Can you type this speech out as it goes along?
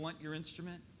blunt your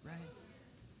instrument, right?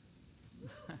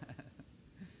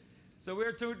 So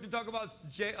we're to talk about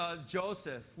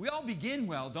Joseph. We all begin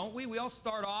well, don't we? We all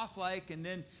start off but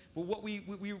what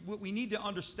we need to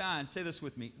understand, say this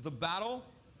with me, the battle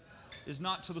is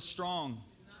not to the strong.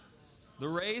 The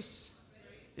race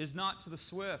is not to the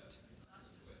swift.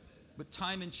 But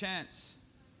time and chance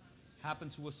happen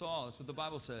to us all. That's what the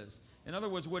Bible says. In other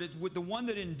words, the one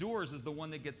that endures is the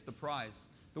one that gets the prize.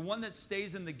 The one that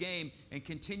stays in the game and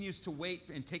continues to wait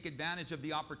and take advantage of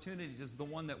the opportunities is the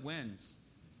one that wins.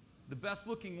 The best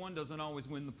looking one doesn't always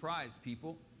win the prize,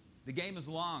 people. The game is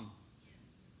long.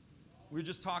 We were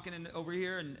just talking over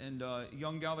here, and a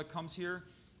young gal that comes here,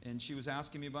 and she was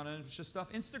asking me about just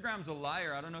stuff. Instagram's a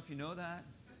liar. I don't know if you know that.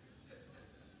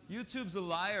 YouTube's a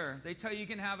liar. They tell you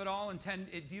can have it all in 10.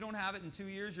 If you don't have it in 2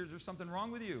 years, there's something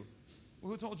wrong with you.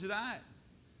 Well, who told you that?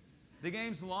 The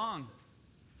game's long.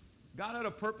 God had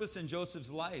a purpose in Joseph's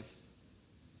life,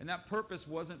 and that purpose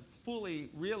wasn't fully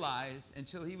realized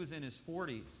until he was in his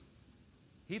 40s.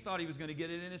 He thought he was going to get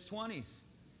it in his 20s.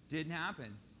 Didn't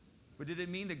happen. But did it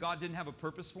mean that God didn't have a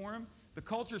purpose for him? The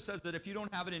culture says that if you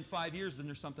don't have it in 5 years, then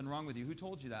there's something wrong with you. Who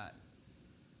told you that?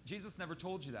 Jesus never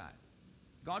told you that.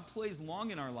 God plays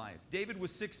long in our life. David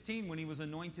was 16 when he was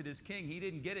anointed as king. He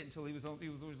didn't get it until he was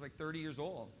like 30 years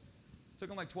old. It took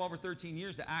him like 12 or 13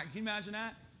 years to act. Can you imagine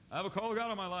that? I have a call of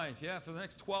God on my life. Yeah, for the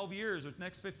next 12 years or the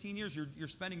next 15 years, you're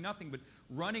spending nothing but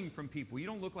running from people. You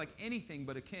don't look like anything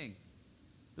but a king.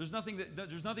 There's nothing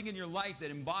in your life that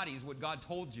embodies what God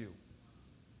told you.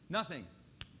 Nothing.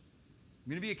 I'm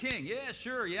going to be a king. Yeah,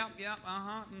 sure. Yeah,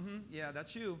 yeah,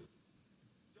 that's you.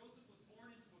 Joseph was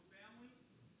born into a family.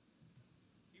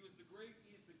 He's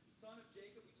the son of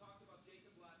Jacob. We talked about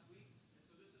Jacob last week. And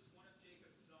so this is one of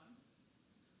Jacob's sons.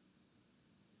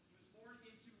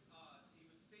 He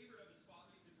was favored of his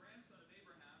father. He's the grandson of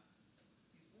Abraham.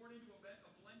 He's born into a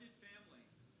blended family.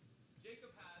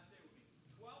 Jacob had, say it with me,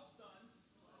 12 sons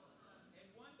and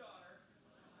one daughter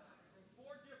from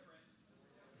 4 different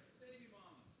baby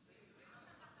mamas.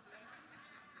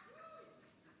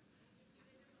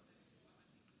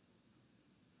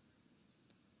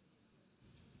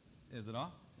 Is it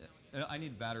off? Yeah. I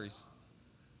need batteries.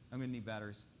 I'm going to need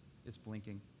batteries. It's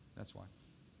blinking. That's why.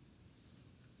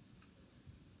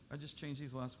 I just changed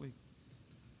these last week.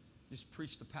 Just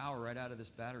preached the power right out of this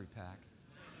battery pack.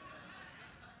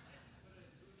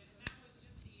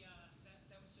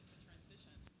 That was just the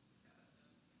transition.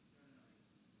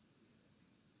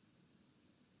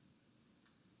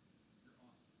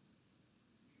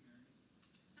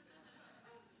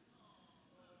 You're awesome.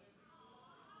 Will you marry me?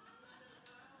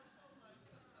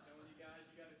 Telling you guys,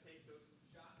 you got to take those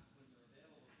shots when they're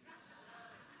available.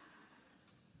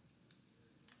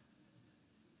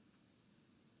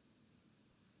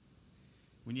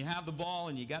 When you have the ball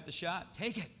and you got the shot,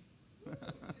 take it.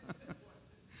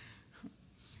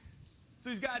 So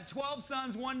he's got 12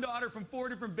 sons, 1 daughter from 4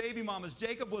 different baby mamas.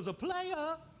 Jacob was a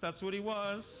player. That's what he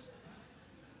was.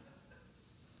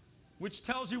 Which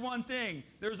tells you one thing.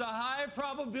 There's a high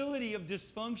probability of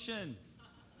dysfunction.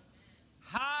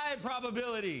 High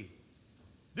probability.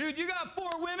 Dude, you got 4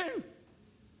 women.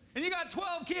 And you got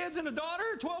 12 kids and a daughter,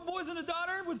 12 boys and a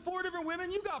daughter with 4 different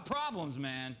women. You got problems,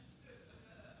 man.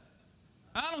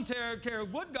 I don't care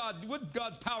what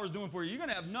God's power is doing for you. You're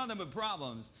going to have nothing but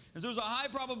problems. And so there's a high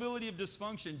probability of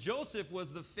dysfunction. Joseph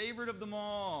was the favorite of them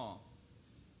all.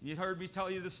 You heard me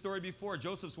tell you this story before.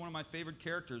 Joseph's one of my favorite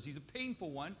characters. He's a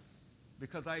painful one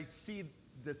because I see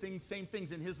same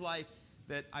things in his life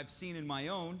that I've seen in my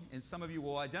own. And some of you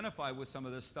will identify with some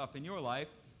of this stuff in your life.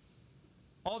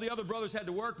 All the other brothers had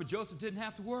to work, but Joseph didn't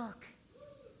have to work.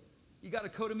 You got a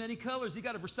coat of many colors. You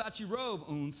got a Versace robe.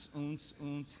 Oons, oons,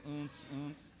 oons, oons,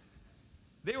 oons.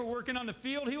 They were working on the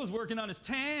field. He was working on his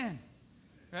tan.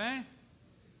 Right?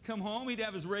 Come home. He'd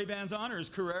have his Ray-Bans on or his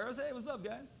Carreras. Hey, what's up,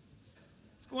 guys?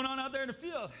 What's going on out there in the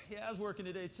field? Yeah, I was working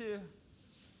today, too.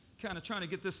 Kind of trying to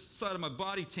get this side of my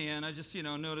body tan. I just,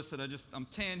 noticed that I'm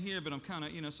tan here, but I'm kind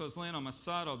of, so I was laying on my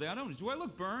side all day. Do I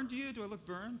look burned? Do I look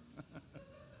burned?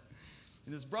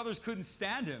 And his brothers couldn't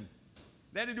stand him.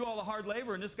 They had to do all the hard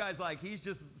labor, and this guy's he's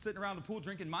just sitting around the pool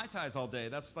drinking Mai Tais all day.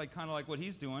 That's kind of like what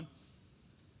he's doing.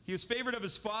 He was favored of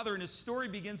his father, and his story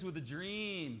begins with a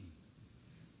dream.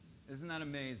 Isn't that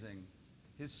amazing?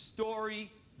 His story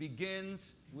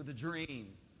begins with a dream.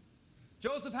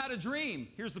 Joseph had a dream.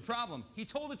 Here's the problem. He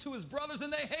told it to his brothers,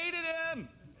 and they hated him.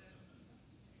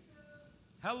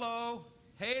 Hello,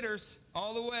 haters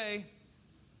all the way.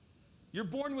 You're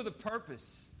born with a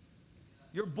purpose.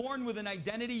 You're born with an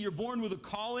identity. You're born with a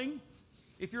calling.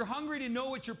 If you're hungry to know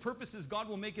what your purpose is, God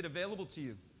will make it available to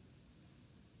you.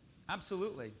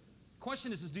 Absolutely.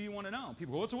 question is do you want to know?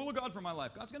 People go, what's the will of God for my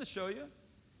life? God's going to show you.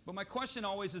 But my question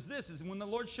always is this, is when the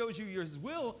Lord shows you His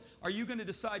will, are you going to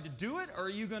decide to do it, or are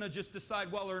you going to just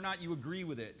decide whether or not you agree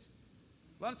with it?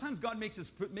 A lot of times God makes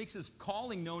His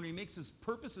calling known, and He makes His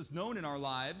purposes known in our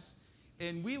lives,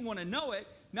 and we want to know it,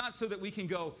 not so that we can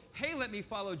go, hey, let me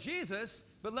follow Jesus,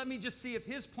 but let me just see if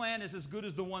His plan is as good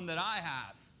as the one that I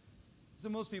have. That's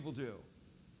what most people do.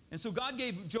 And so God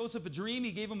gave Joseph a dream.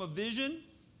 He gave him a vision.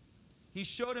 He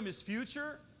showed him his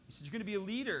future. He said, you're going to be a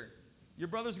leader. Your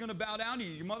brother's going to bow down to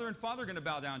you. Your mother and father are going to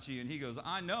bow down to you. And he goes,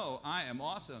 I know, I am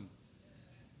awesome.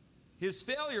 His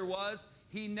failure was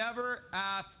he never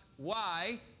asked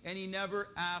why, and he never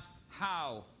asked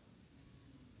how.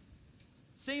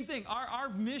 Same thing. Our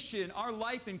mission, our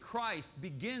life in Christ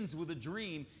begins with a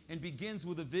dream and begins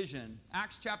with a vision.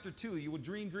 Acts chapter 2, you will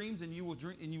dream dreams and you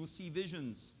will see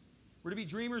visions. We're to be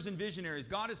dreamers and visionaries.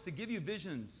 God is to give you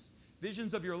visions.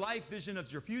 Visions of your life, vision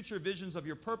of your future, visions of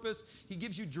your purpose. He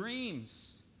gives you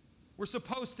dreams. We're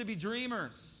supposed to be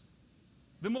dreamers.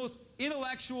 The most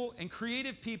intellectual and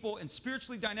creative people and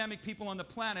spiritually dynamic people on the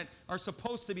planet are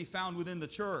supposed to be found within the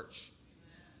church.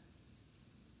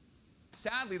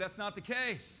 Sadly, that's not the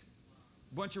case.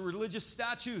 A bunch of religious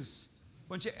statues, a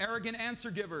bunch of arrogant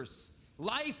answer givers,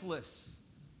 lifeless.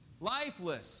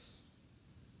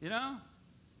 You know?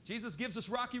 Jesus gives us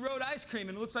Rocky Road ice cream,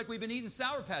 and it looks like we've been eating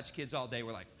Sour Patch Kids all day.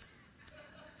 We're like,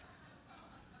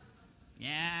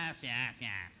 yes.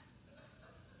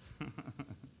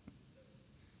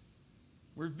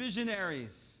 We're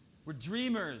visionaries. We're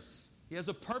dreamers. He has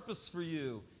a purpose for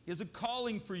you. He has a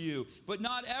calling for you. But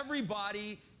not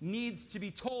everybody needs to be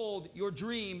told your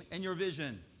dream and your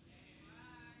vision.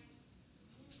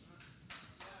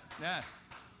 Yes.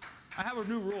 I have a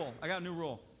new rule. I got a new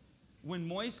rule. When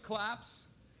Moist claps,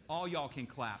 all y'all can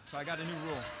clap. So I got a new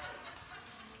rule.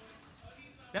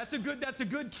 That's a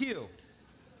good cue.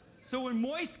 So when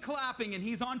Moist's clapping and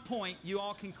he's on point, you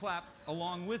all can clap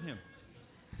along with him.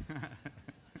 I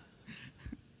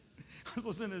was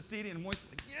listening to the CD and Moist's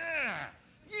like, yeah.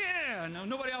 No,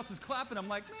 nobody else is clapping. I'm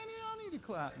like, man, you don't need to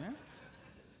clap, man.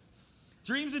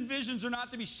 Dreams and visions are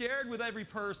not to be shared with every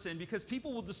person because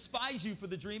people will despise you for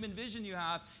the dream and vision you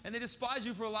have, and they despise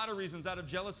you for a lot of reasons. Out of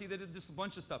jealousy, they did just a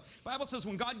bunch of stuff. The Bible says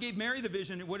when God gave Mary the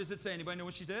vision, what does it say? Anybody know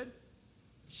what she did?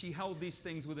 She held these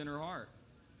things within her heart.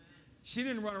 She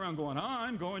didn't run around going,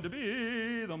 I'm going to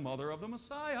be the mother of the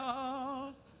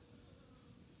Messiah.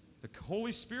 The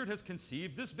Holy Spirit has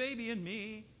conceived this baby in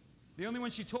me. The only one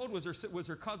she told was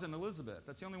her cousin Elizabeth.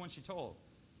 That's the only one she told.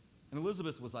 And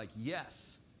Elizabeth was like,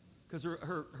 yes. Because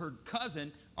her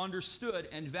cousin understood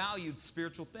and valued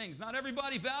spiritual things. Not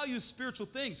everybody values spiritual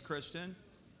things, Christian.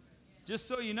 Just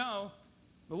so you know,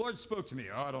 the Lord spoke to me.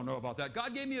 Oh, I don't know about that.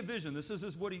 God gave me a vision. This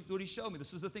is what he showed me.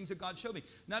 This is the things that God showed me.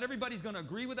 Not everybody's going to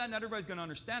agree with that. Not everybody's going to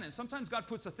understand it. Sometimes God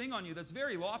puts a thing on you that's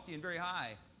very lofty and very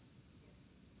high.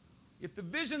 If the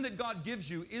vision that God gives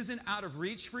you isn't out of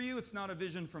reach for you, it's not a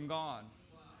vision from God.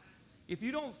 If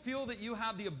you don't feel that you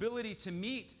have the ability to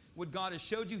meet what God has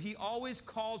showed you, He always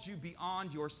calls you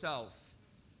beyond yourself.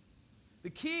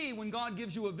 The key when God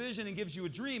gives you a vision and gives you a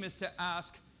dream is to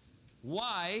ask,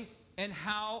 why and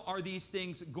how are these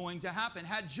things going to happen?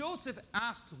 Had Joseph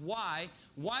asked why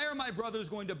are my brothers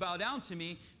going to bow down to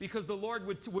me? Because the Lord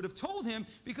would have told him,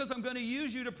 because I'm going to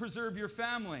use you to preserve your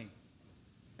family.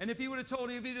 And if he would have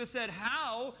told him, if he would have said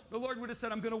how, the Lord would have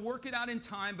said, I'm going to work it out in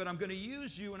time, but I'm going to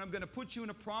use you and I'm going to put you in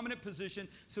a prominent position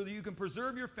so that you can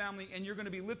preserve your family and you're going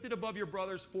to be lifted above your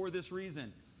brothers for this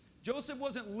reason. Joseph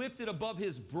wasn't lifted above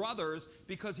his brothers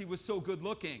because he was so good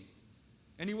looking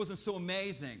and he wasn't so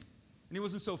amazing and he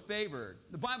wasn't so favored.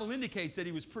 The Bible indicates that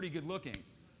he was pretty good looking.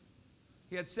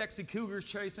 He had sexy cougars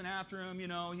chasing after him, you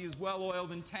know. He was well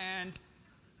oiled and tanned,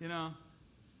 you know.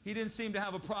 He didn't seem to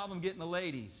have a problem getting the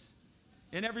ladies.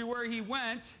 And everywhere he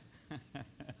went,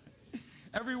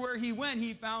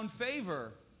 he found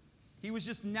favor. He was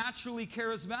just naturally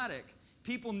charismatic.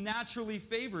 People naturally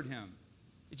favored him.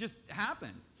 It just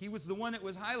happened. He was the one that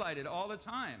was highlighted all the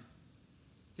time.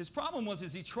 His problem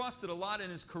was he trusted a lot in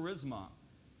his charisma.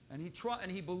 And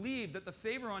he believed that the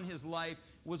favor on his life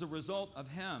was a result of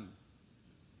him.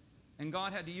 And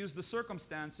God had to use the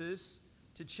circumstances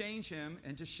to change him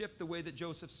and to shift the way that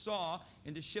Joseph saw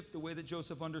and to shift the way that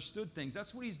Joseph understood things.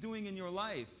 That's what he's doing in your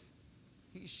life.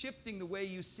 He's shifting the way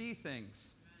you see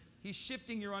things. He's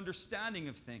shifting your understanding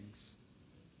of things.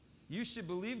 You should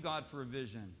believe God for a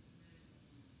vision.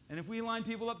 And if we line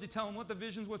people up to tell them what the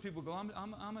vision's, what people go,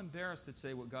 I'm embarrassed to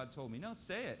say what God told me. No,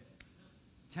 say it.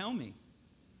 Tell me.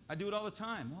 I do it all the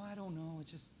time. Well, I don't know.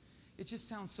 It just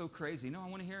sounds so crazy. No, I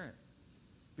want to hear it.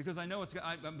 Because I know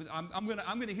I'm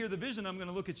going to hear the vision, I'm going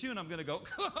to look at you, and I'm going to go,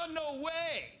 no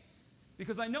way.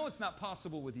 Because I know it's not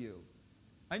possible with you.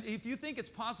 And if you think it's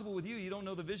possible with you, you don't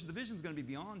know the vision. The vision's going to be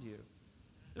beyond you.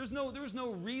 There was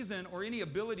no reason or any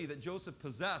ability that Joseph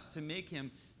possessed to make him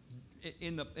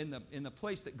in the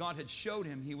place that God had showed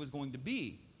him he was going to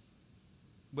be.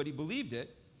 But he believed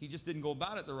it. He just didn't go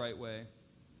about it the right way.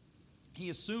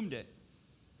 He assumed it.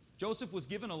 Joseph was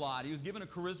given a lot. He was given a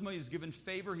charisma. He was given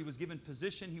favor. He was given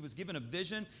position. He was given a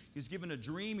vision. He was given a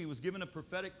dream. He was given a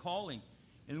prophetic calling.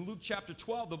 In Luke chapter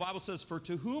 12, the Bible says, for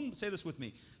to whom, say this with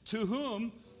me, to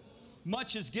whom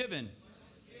much is given,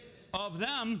 of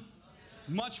them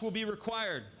much will be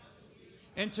required.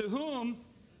 And to whom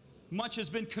much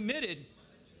has been committed,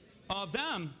 of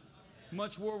them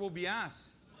much more will be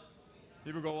asked.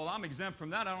 People go, well, I'm exempt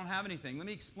from that. I don't have anything. Let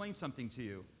me explain something to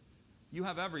you. You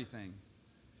have everything.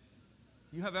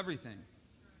 You have everything.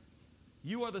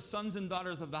 You are the sons and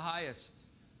daughters of the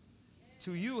highest.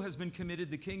 To you has been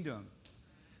committed the kingdom.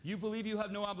 You believe you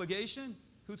have no obligation?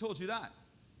 Who told you that?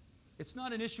 It's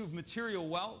not an issue of material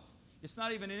wealth. It's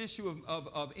not even an issue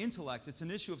of intellect. It's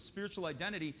an issue of spiritual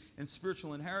identity and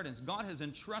spiritual inheritance. God has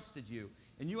entrusted you,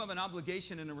 and you have an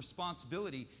obligation and a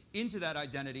responsibility into that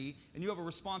identity, and you have a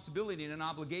responsibility and an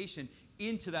obligation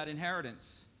into that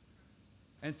inheritance.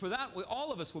 And for that,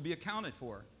 all of us will be accounted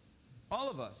for. All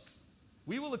of us.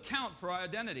 We will account for our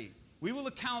identity. We will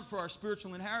account for our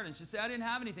spiritual inheritance. You say, I didn't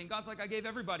have anything. God's like, I gave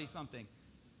everybody something.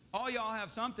 All y'all have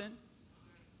something.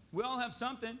 We all have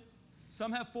something.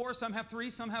 Some have 4, some have 3,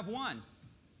 some have 1.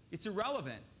 It's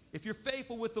irrelevant. If you're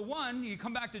faithful with the 1, you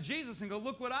come back to Jesus and go,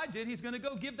 look what I did. He's going to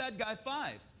go give that guy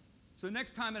 5. So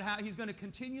next time he's going to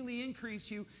continually increase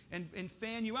you and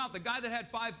fan you out. The guy that had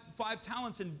five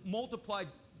talents and multiplied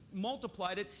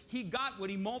it, he got what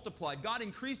he multiplied. God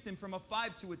increased him from a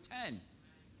 5 to a 10.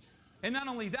 And not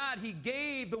only that, he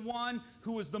gave the one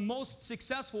who was the most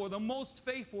successful or the most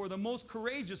faithful or the most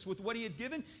courageous with what he had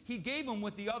given, he gave him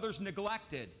what the others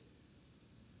neglected.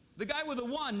 The guy with the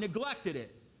 1 neglected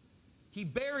it. He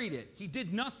buried it. He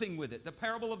did nothing with it. The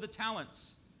parable of the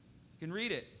talents. You can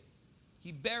read it.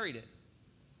 He buried it.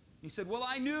 He said, well,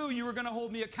 I knew you were going to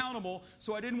hold me accountable,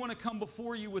 so I didn't want to come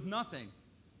before you with nothing.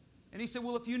 And he said,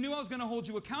 well, if you knew I was going to hold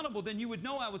you accountable, then you would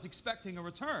know I was expecting a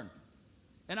return.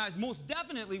 And I most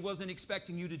definitely wasn't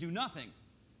expecting you to do nothing.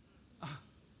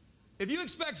 If you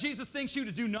expect Jesus thinks you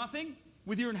to do nothing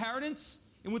with your inheritance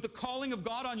and with the calling of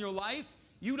God on your life,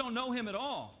 you don't know him at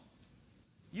all.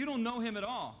 You don't know him at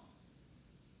all.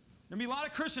 There'll be a lot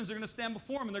of Christians that are going to stand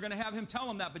before him and they're going to have him tell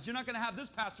them that. But you're not going to have this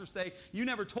pastor say, you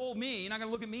never told me. You're not going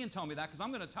to look at me and tell me that because I'm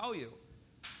going to tell you.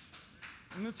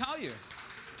 I'm going to tell you.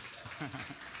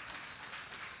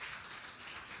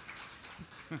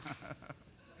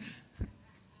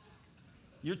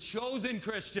 You're chosen,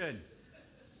 Christian.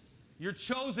 You're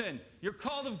chosen. You're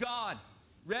called of God.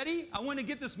 Ready? I want to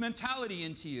get this mentality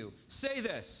into you. Say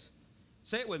this.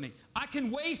 Say it with me. I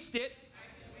can waste it.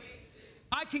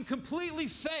 I can completely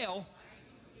fail.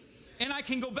 And I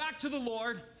can go back to the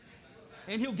Lord.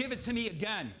 And he'll give it to me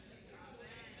again.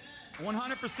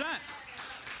 100%.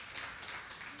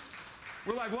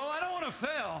 We're like, well, I don't want to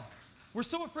fail. We're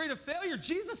so afraid of failure.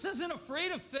 Jesus isn't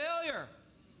afraid of failure.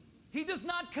 He does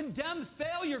not condemn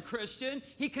failure, Christian.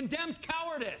 He condemns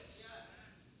cowardice.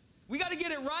 We got to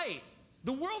get it right.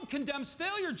 The world condemns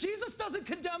failure. Jesus doesn't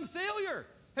condemn failure.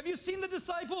 Have you seen the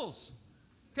disciples?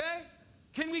 Okay?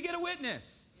 Can we get a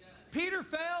witness? Peter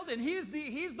failed, and he's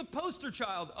the poster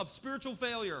child of spiritual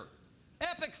failure.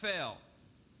 Epic fail.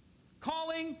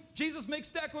 Calling, Jesus makes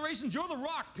declarations. You're the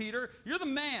rock, Peter. You're the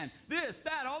man. This,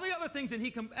 that, all the other things, and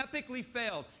he epically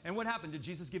failed. And what happened? Did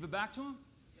Jesus give it back to him?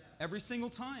 Every single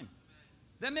time.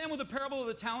 That man with the parable of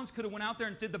the talents could have went out there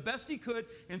and did the best he could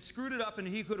and screwed it up, and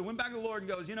he could have went back to the Lord and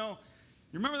goes, you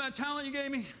remember that talent you gave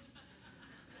me?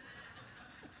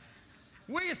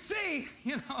 Well, you see,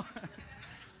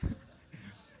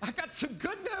 I got some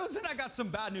good news and I got some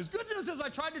bad news. Good news is I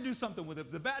tried to do something with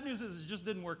it. The bad news is it just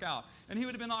didn't work out. And he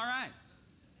would have been all right.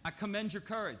 I commend your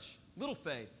courage. Little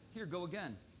faith. Here, go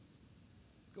again.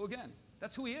 Go again.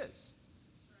 That's who he is.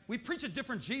 We preach a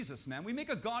different Jesus, man. We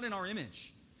make a God in our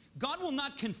image. God will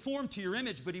not conform to your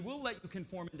image, but he will let you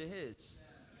conform into his.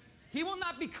 He will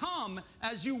not become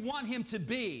as you want him to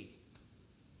be,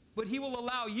 but he will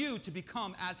allow you to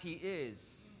become as he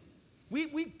is.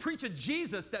 We preach a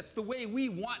Jesus that's the way we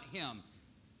want him.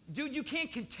 Dude, you can't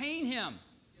contain him.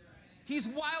 He's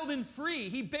wild and free.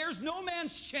 He bears no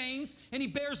man's chains, and he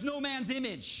bears no man's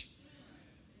image.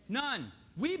 None.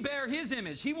 We bear his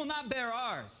image. He will not bear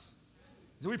ours.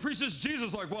 So we preach this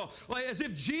Jesus like as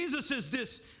if Jesus is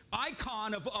this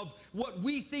icon of what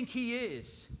we think he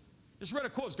is. Just read a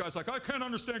quote. This guy's like, I can't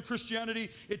understand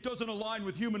Christianity. It doesn't align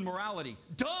with human morality.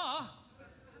 Duh!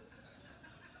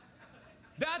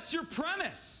 That's your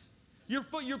premise. Your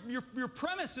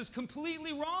premise is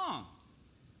completely wrong.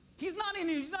 He's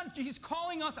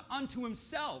calling us unto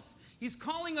himself. He's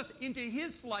calling us into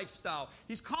his lifestyle.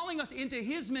 He's calling us into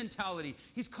his mentality.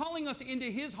 He's calling us into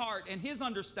his heart and his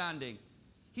understanding.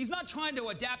 He's not trying to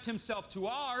adapt himself to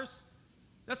ours.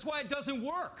 That's why it doesn't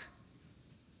work.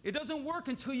 It doesn't work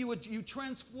until you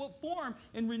transform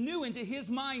and renew into his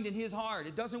mind and his heart.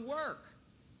 It doesn't work.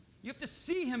 You have to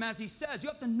see him as he says. You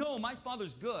have to know my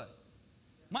Father's good.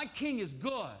 My King is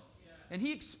good. And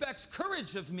he expects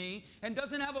courage of me and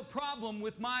doesn't have a problem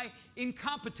with my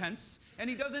incompetence, and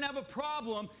he doesn't have a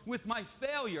problem with my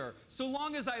failure, so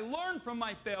long as I learn from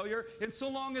my failure and so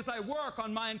long as I work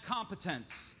on my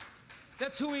incompetence.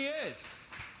 That's who he is.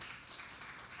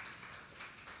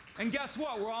 And guess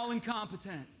what? We're all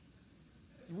incompetent.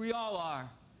 We all are.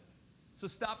 So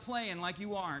stop playing like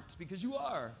you aren't, because you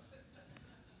are.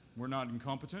 We're not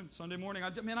incompetent Sunday morning.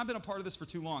 I've been a part of this for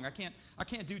too long. I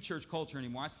can't do church culture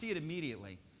anymore. I see it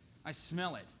immediately. I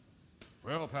smell it.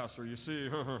 Well, Pastor, you see,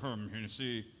 you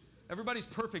see. Everybody's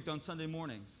perfect on Sunday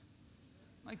mornings.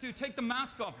 Like, dude, take the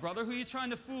mask off, brother. Who are you trying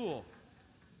to fool?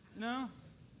 You know?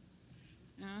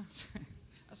 Yeah.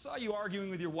 I saw you arguing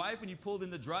with your wife when you pulled in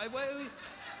the driveway.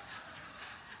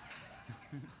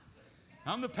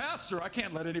 I'm the pastor. I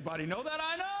can't let anybody know that.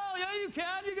 I know. Yeah, you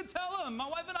can. You can tell them. My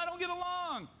wife and I don't get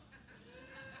along.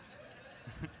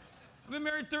 I've been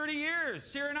married 30 years.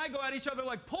 Sarah and I go at each other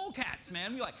like polecats,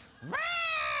 man. We like,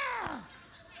 rawr!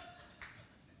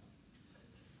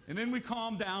 And then we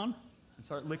calm down and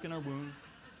start licking our wounds.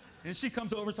 And she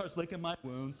comes over and starts licking my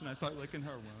wounds, and I start licking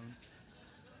her wounds.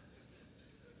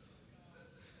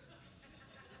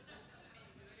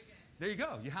 There you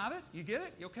go. You have it? You get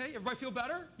it? You okay? Everybody feel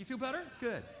better? You feel better?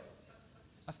 Good.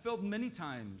 I've failed many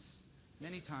times.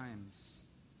 Many times.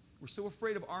 We're so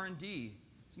afraid of R&D.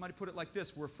 Somebody put it like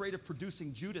this. We're afraid of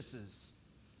producing Judases.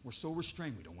 We're so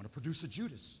restrained. We don't want to produce a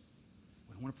Judas.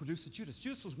 We don't want to produce a Judas.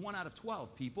 Judas was 1 out of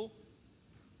 12, people.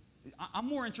 I'm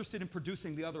more interested in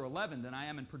producing the other 11 than I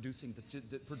am in producing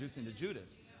the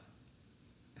Judas.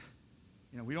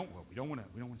 You know, we don't want to,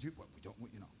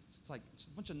 it's like, it's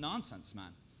a bunch of nonsense,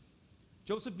 man.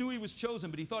 Joseph knew he was chosen,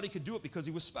 but he thought he could do it because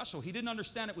he was special. He didn't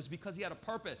understand it was because he had a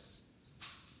purpose.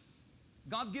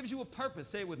 God gives you a purpose.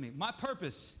 Say it with me. My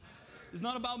purpose is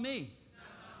not about me.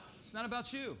 It's not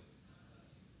about you.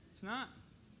 It's not.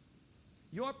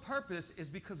 Your purpose is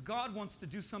because God wants to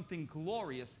do something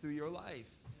glorious through your life.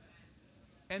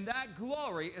 And that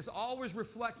glory is always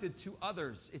reflected to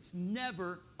others. It's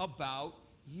never about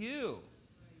you.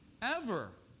 Ever.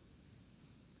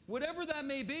 Whatever that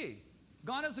may be.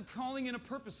 God has a calling and a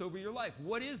purpose over your life.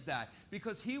 What is that?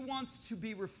 Because he wants to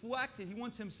be reflected. He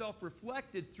wants himself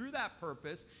reflected through that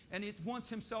purpose, and he wants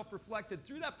himself reflected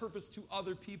through that purpose to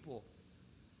other people.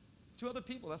 To other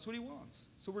people. That's what he wants.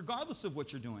 So regardless of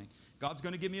what you're doing, God's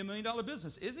going to give me $1 million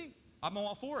business. Is he? I'm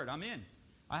all for it. I'm in.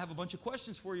 I have a bunch of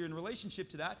questions for you in relationship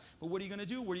to that, but what are you going to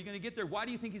do? Where are you going to get there? Why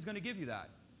do you think he's going to give you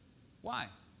that? Why?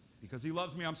 Because he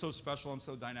loves me. I'm so special. I'm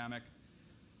so dynamic.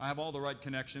 I have all the right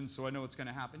connections, so I know it's going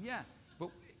to happen. Yeah. But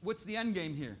what's the end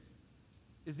game here?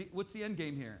 What's the end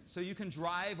game here? So you can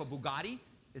drive a Bugatti?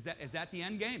 Is that the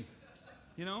end game?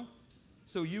 You know?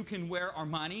 So you can wear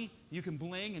Armani, you can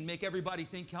bling and make everybody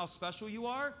think how special you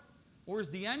are? Or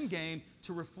is the end game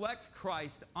to reflect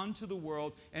Christ unto the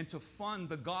world and to fund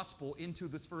the gospel into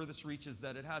the furthest reaches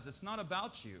that it has? It's not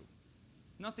about you.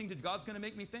 God's going to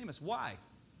make me famous. Why?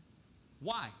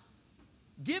 Why?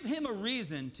 Give him a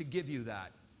reason to give you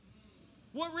that.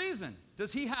 What reason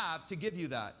does he have to give you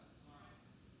that?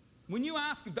 When you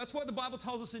ask, that's why the Bible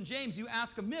tells us in James, you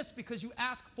ask amiss because you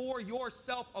ask for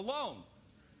yourself alone.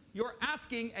 You're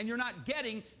asking and you're not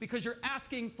getting because you're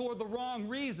asking for the wrong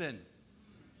reason.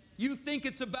 You think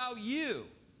it's about you.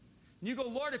 And you go,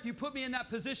 Lord, if you put me in that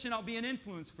position, I'll be an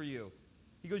influence for you.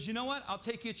 He goes, you know what? I'll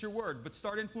take you at your word, but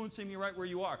start influencing me right where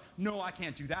you are. No, I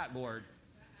can't do that, Lord.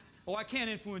 Oh, I can't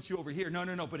influence you over here.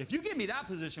 No. But if you give me that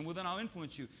position, well, then I'll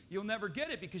influence you. You'll never get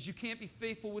it because you can't be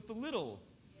faithful with the little.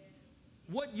 Yes.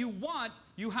 What you want,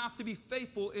 you have to be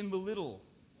faithful in the little. Wow.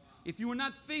 If you are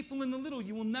not faithful in the little,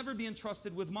 you will never be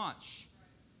entrusted with much.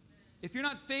 If you're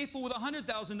not faithful with a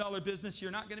 $100,000 business,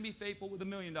 you're not going to be faithful with $1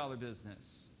 million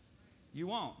business. You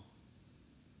won't.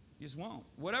 You just won't.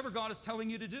 Whatever God is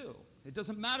telling you to do, it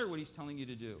doesn't matter what he's telling you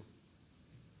to do.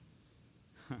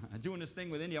 I'm doing this thing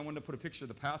with India. I wanted to put a picture of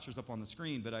the pastors up on the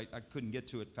screen, but I couldn't get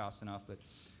to it fast enough. But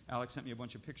Alex sent me a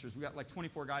bunch of pictures. We got like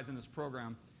 24 guys in this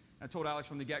program. And I told Alex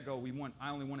from the get-go, I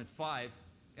only wanted 5.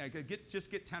 I could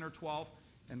just get 10 or 12.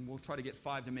 and we'll try to get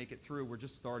 5 to make it through. We're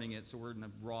just starting it, so we're in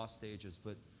the raw stages.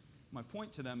 But my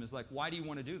point to them is like, why do you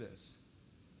want to do this?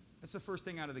 That's the first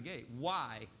thing out of the gate.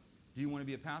 Why do you want to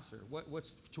be a pastor?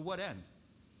 To what end?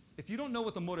 If you don't know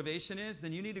what the motivation is,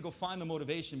 then you need to go find the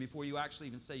motivation before you actually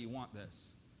even say you want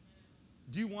this.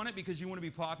 Do you want it because you want to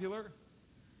be popular?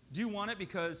 Do you want it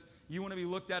because you want to be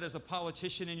looked at as a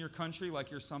politician in your country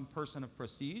like you're some person of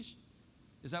prestige?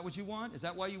 Is that what you want? Is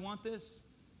that why you want this?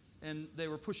 And they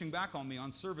were pushing back on me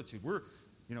on servitude.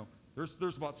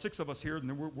 There's about 6 of us here,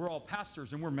 and we're all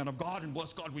pastors, and we're men of God, and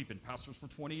bless God, we've been pastors for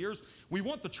 20 years. We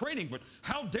want the training, but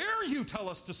how dare you tell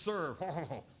us to serve?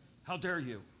 Oh, how dare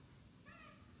you?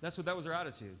 That was their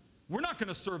attitude. We're not going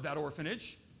to serve that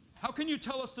orphanage. How can you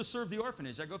tell us to serve the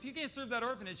orphanage? I go, if you can't serve that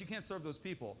orphanage, you can't serve those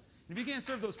people. And if you can't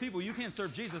serve those people, you can't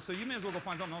serve Jesus, so you may as well go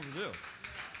find something else to do.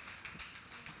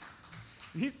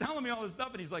 And he's telling me all this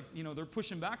stuff, and he's like, they're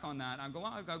pushing back on that. I go,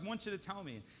 I want you to tell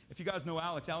me. If you guys know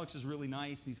Alex is really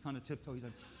nice, and he's kind of tiptoe. He's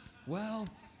like, well,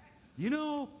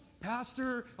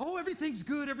 Pastor, everything's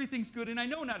good. And I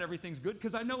know not everything's good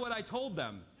because I know what I told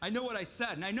them. I know what I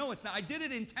said, and I know it's not. I did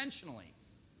it intentionally.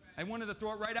 I wanted to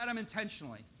throw it right at them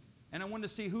intentionally. And I wanted to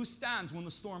see who stands when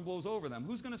the storm blows over them.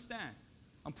 Who's going to stand?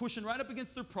 I'm pushing right up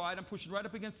against their pride. I'm pushing right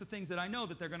up against the things that I know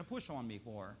that they're going to push on me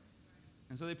for.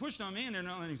 And so they pushed on me, and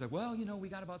he's like, well, we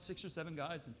got about 6 or 7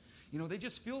 guys. And, they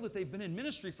just feel that they've been in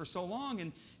ministry for so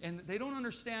long, and they don't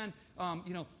understand,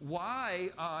 why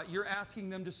you're asking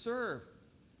them to serve.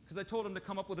 Because I told him to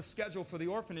come up with a schedule for the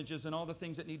orphanages and all the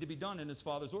things that need to be done in his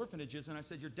father's orphanages. And I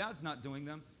said, your dad's not doing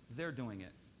them. They're doing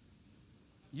it.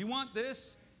 You want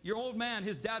this? Your old man,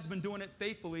 his dad's been doing it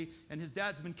faithfully, and his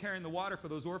dad's been carrying the water for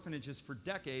those orphanages for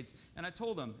decades. And I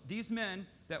told him, these men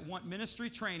that want ministry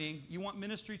training, you want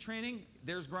ministry training?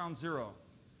 There's ground zero.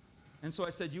 And so I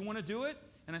said, you want to do it?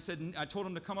 And I told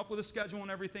him to come up with a schedule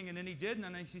and everything, and then he did. And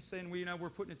then he's saying, well,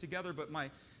 we're putting it together, but my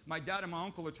dad and my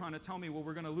uncle are trying to tell me, well,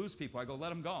 we're going to lose people. I go, let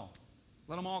them go.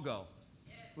 Let them all go.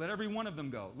 Let every one of them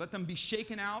go. Let them be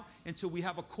shaken out until we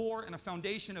have a core and a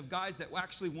foundation of guys that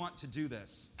actually want to do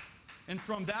this. And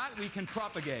from that, we can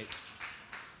propagate.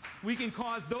 We can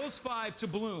cause those 5 to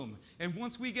bloom. And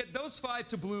once we get those 5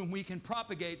 to bloom, we can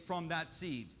propagate from that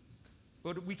seed.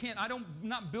 But we can't, I'm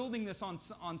not building this on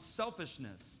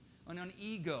selfishness, on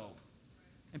ego.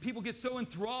 And people get so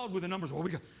enthralled with the numbers.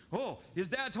 His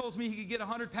dad tells me he could get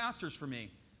 100 pastors for me.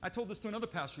 I told this to another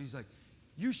pastor. He's like,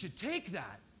 you should take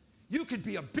that. You could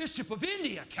be a bishop of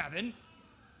India, Kevin.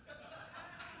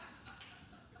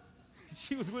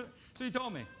 So he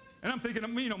told me. And I'm thinking,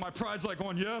 my pride's like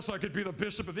going, yes, I could be the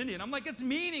bishop of India. And I'm like, it's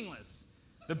meaningless.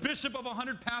 The bishop of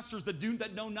 100 pastors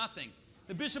that know nothing.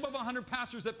 The bishop of 100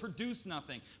 pastors that produce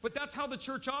nothing. But that's how the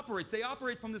church operates. They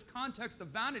operate from this context of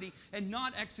vanity and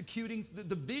not executing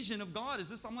the vision of God.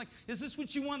 I'm like, is this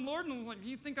what you want, Lord? And I was like,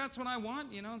 you think that's what I want?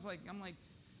 I'm like,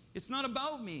 it's not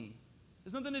about me.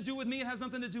 It's nothing to do with me. It has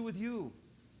nothing to do with you.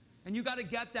 And you got to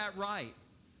get that right.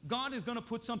 God is going to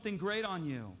put something great on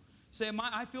you. Say,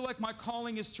 I feel like my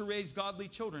calling is to raise godly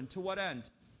children. To what end?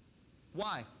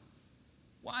 Why?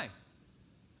 Why?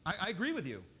 I agree with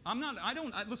you.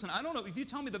 Listen, I don't know. If you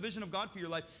tell me the vision of God for your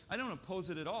life, I don't oppose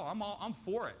it at all. I'm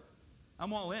for it.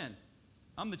 I'm all in.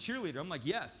 I'm the cheerleader. I'm like,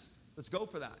 yes, let's go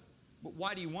for that. But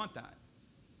why do you want that?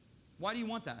 Why do you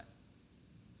want that?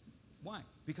 Why?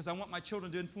 Because I want my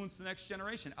children to influence the next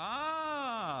generation.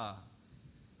 Now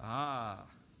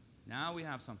we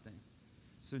have something.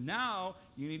 So now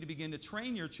you need to begin to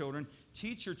train your children,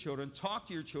 teach your children, talk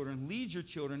to your children, lead your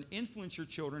children, influence your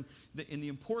children in the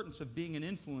importance of being an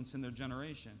influence in their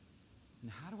generation.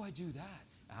 And how do I do that?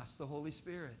 Ask the Holy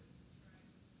Spirit.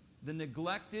 The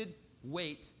neglected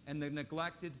weight and the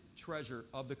neglected treasure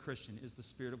of the Christian is the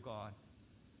Spirit of God.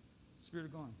 Spirit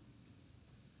of God.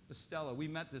 Estella, we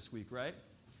met this week, right?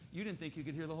 You didn't think you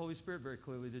could hear the Holy Spirit very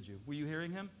clearly, did you? Were you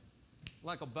hearing him?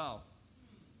 Like a bell.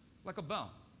 Like a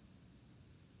bell.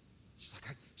 She's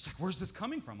like, where's this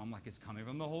coming from? I'm like, it's coming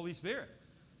from the Holy Spirit.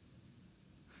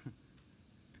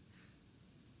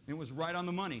 It was right on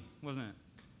the money, wasn't it?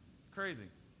 Crazy.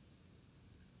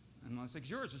 And I was like,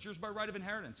 it's yours by right of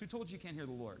inheritance. Who told you can't hear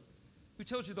the Lord? Who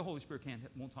told you the Holy Spirit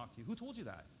won't talk to you? Who told you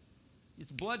that?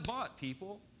 It's blood bought,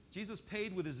 people. Jesus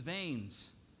paid with his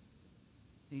veins.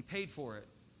 And he paid for it.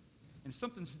 And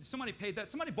somebody paid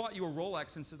that. Somebody bought you a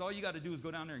Rolex and said, all you got to do is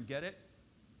go down there and get it.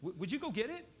 Would you go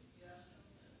get it?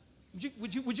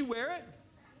 Would you wear it?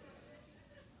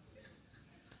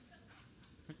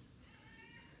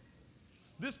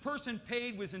 This person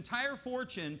paid with his entire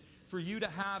fortune for you to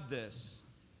have this.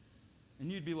 And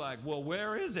you'd be like, well,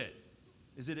 where is it?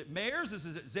 Is it at Mayer's? Is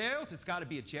it at Zales? It's got to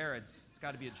be at Jared's. It's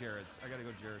got to be at Jared's. I got to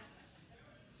go to Jared's.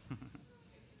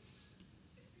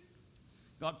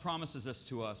 God promises this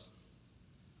to us.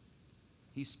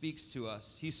 He speaks to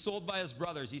us. He's sold by his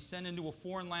brothers. He's sent into a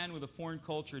foreign land with a foreign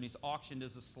culture, and he's auctioned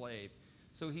as a slave.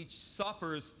 So he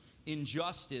suffers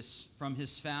injustice from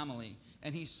his family,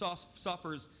 and he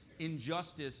suffers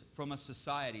injustice from a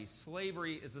society.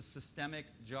 Slavery is a systemic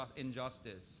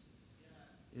injustice.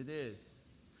 It is.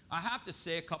 I have to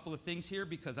say a couple of things here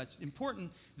because it's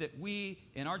important that we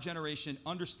in our generation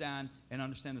understand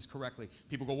this correctly.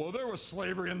 People go, well, there was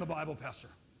slavery in the Bible, Pastor.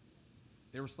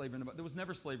 There was slavery in the Bible. There was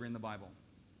never slavery in the Bible.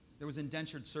 There was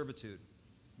indentured servitude.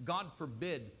 God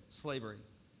forbid slavery.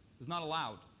 It was not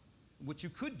allowed. What you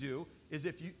could do is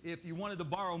if you wanted to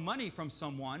borrow money from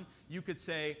someone, you could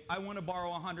say, I want to borrow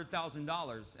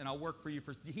 $100,000 and I'll work for you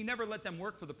for... He never let them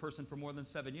work for the person for more than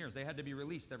 7 years. They had to be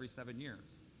released every 7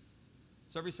 years.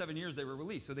 So every 7 years they were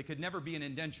released. So they could never be an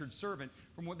indentured servant.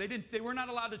 From what they were not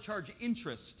allowed to charge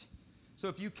interest. So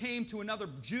if you came to another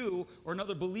Jew or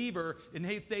another believer and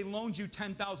they loaned you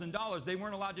 $10,000, they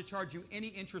weren't allowed to charge you any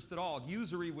interest at all.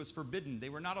 Usury was forbidden. They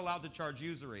were not allowed to charge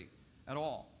usury at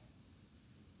all.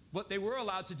 But they were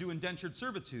allowed to do indentured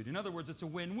servitude. In other words, it's a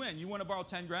win-win. You want to borrow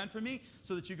 10 grand from me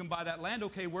so that you can buy that land?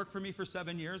 Okay, work for me for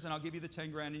 7 years, and I'll give you the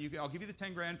 10 grand. And I'll give you the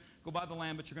 10 grand, go buy the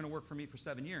land, but you're going to work for me for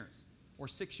 7 years. Or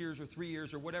 6 years or 3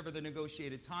 years or whatever the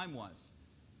negotiated time was.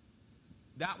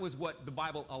 That was what the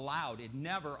Bible allowed. It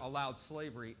never allowed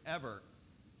slavery, ever.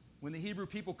 When the Hebrew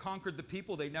people conquered the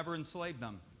people, they never enslaved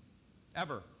them.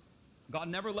 Ever. God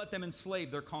never let them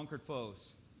enslave their conquered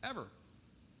foes. Ever.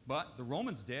 But the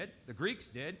Romans did, the Greeks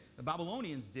did, the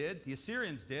Babylonians did, the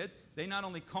Assyrians did. They not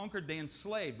only conquered, they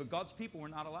enslaved, but God's people were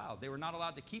not allowed. They were not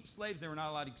allowed to keep slaves. They were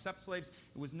not allowed to accept slaves.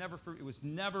 It was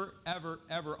never,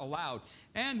 ever allowed.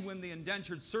 And when the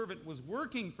indentured servant was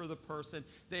working for the person,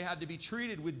 they had to be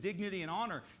treated with dignity and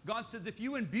honor. God says if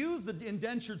you abuse the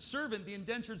indentured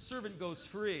servant goes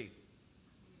free.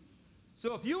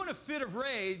 So if you in a fit of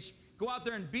rage go out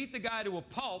there and beat the guy to a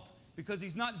pulp, because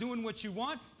he's not doing what you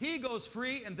want, he goes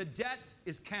free and the debt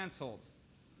is canceled.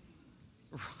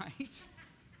 Right?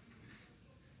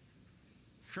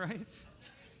 Right?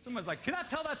 Someone's like, can I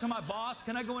tell that to my boss?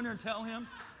 Can I go in there and tell him?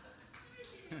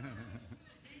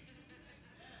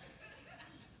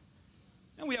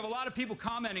 And we have a lot of people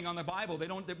commenting on the Bible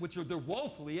which they're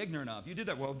woefully ignorant of. You did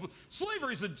that. Well,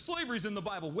 slavery's in the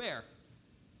Bible. Where?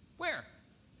 Where?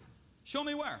 Show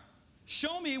me where.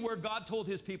 Show me where God told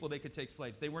his people they could take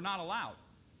slaves. They were not allowed.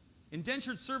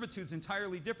 Indentured servitude is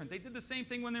entirely different. They did the same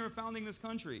thing when they were founding this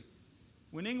country.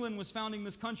 When England was founding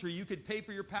this country, you could pay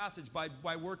for your passage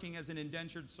by working as an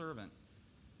indentured servant.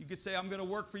 You could say, I'm going to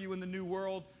work for you in the New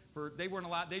World. They weren't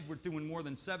allowed. They were doing more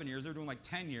than 7 years. They were doing like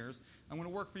 10 years. I'm going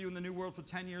to work for you in the New World for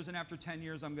 10 years, and after 10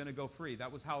 years, I'm going to go free.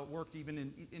 That was how it worked.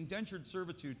 Even indentured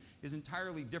servitude is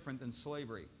entirely different than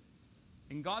slavery.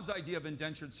 And God's idea of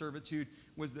indentured servitude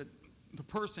was that the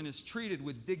person is treated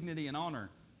with dignity and honor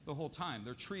the whole time.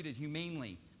 They're treated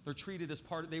humanely. They're treated as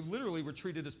they literally were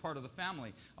treated as part of the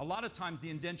family. A lot of times the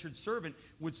indentured servant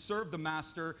would serve the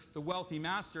master, the wealthy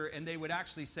master, and they would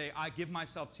actually say, I give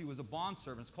myself to you as a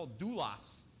bondservant. It's called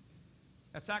doulos.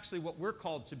 That's actually what we're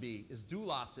called to be, is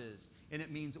doulos is, and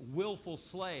it means willful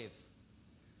slave.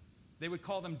 They would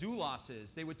call them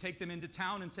douloses. They would take them into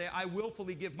town and say, I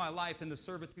willfully give my life in the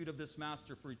servitude of this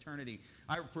master for eternity,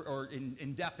 or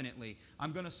indefinitely.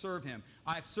 I'm going to serve him.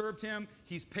 I've served him.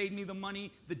 He's paid me the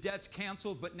money. The debt's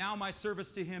canceled, but now my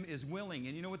service to him is willing.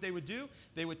 And you know what they would do?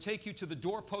 They would take you to the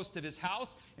doorpost of his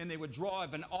house, and they would draw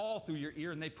an awl through your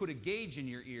ear, and they put a gauge in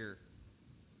your ear.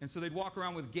 And so they'd walk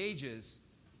around with gauges.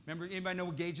 Remember, anybody know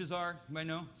what gauges are? Anybody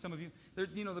know? Some of you? They're,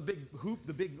 the big hoop,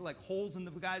 the big holes in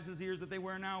the guys' ears that they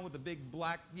wear now with the big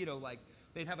black,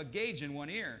 they'd have a gauge in one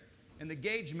ear. And the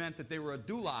gauge meant that they were a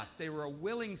doulos. They were a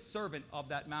willing servant of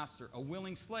that master, a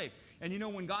willing slave. And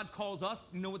when God calls us,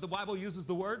 you know what the Bible uses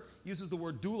the word? Uses the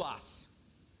word doulos.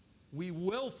 We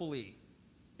willfully,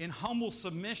 in humble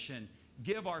submission,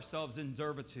 give ourselves in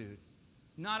servitude.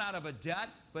 Not out of a debt,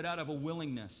 but out of a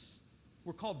willingness.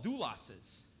 We're called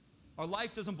douloses. Our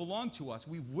life doesn't belong to us.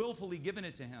 We've willfully given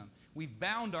it to him. We've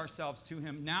bound ourselves to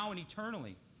him now and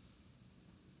eternally.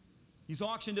 He's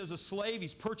auctioned as a slave.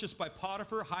 He's purchased by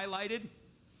Potiphar, highlighted.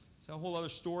 It's a whole other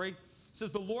story. It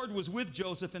says the Lord was with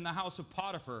Joseph in the house of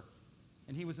Potiphar,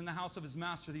 and he was in the house of his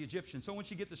master, the Egyptian. So I want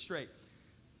you to get this straight.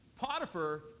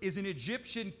 Potiphar is an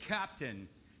Egyptian captain.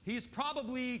 He's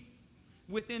probably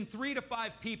within 3 to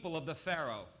 5 people of the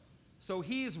Pharaoh. So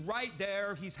he's right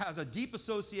there. He has a deep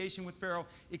association with Pharaoh.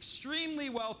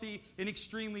 Extremely wealthy and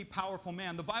extremely powerful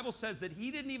man. The Bible says that he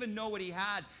didn't even know what he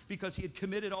had because he had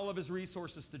committed all of his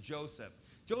resources to Joseph.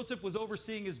 Joseph was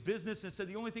overseeing his business and said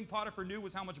the only thing Potiphar knew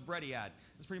was how much bread he had.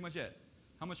 That's pretty much it.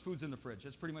 How much food's in the fridge?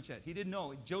 That's pretty much it. He didn't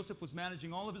know. Joseph was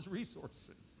managing all of his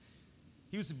resources.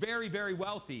 He was very, very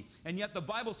wealthy. And yet the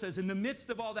Bible says in the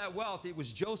midst of all that wealth, it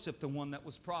was Joseph the one that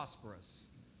was prosperous.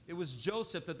 It was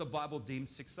Joseph that the Bible deemed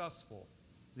successful.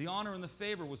 The honor and the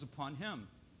favor was upon him.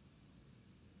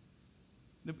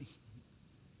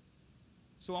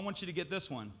 So I want you to get this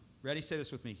one. Ready? Say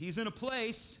this with me. He's in a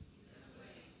place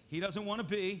he doesn't want to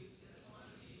be.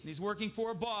 And he's working for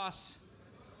a boss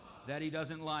that he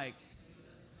doesn't like.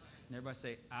 And everybody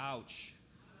say, ouch.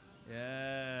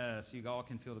 Yes, you all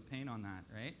can feel the pain on that,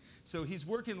 right? So he's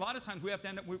working. A lot of times we have to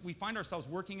end up, we find ourselves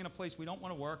working in a place we don't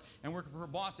want to work and working for a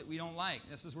boss that we don't like.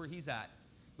 This is where he's at.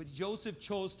 But Joseph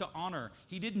chose to honor.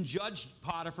 He didn't judge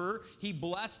Potiphar. He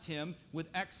blessed him with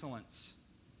excellence.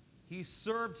 He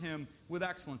served him with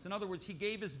excellence. In other words, he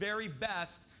gave his very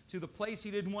best to the place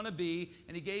he didn't want to be,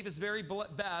 and he gave his very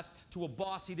best to a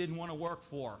boss he didn't want to work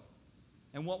for.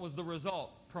 And what was the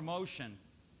result? Promotion.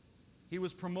 He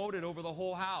was promoted over the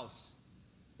whole house.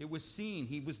 It was seen.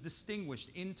 He was distinguished.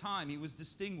 In time, he was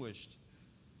distinguished.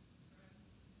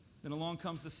 Then along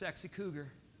comes the sexy cougar.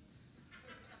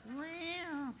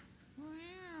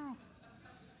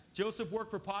 Joseph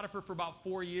worked for Potiphar for about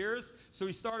 4 years. So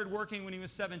he started working when he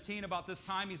was 17. About this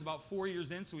time, he's about 4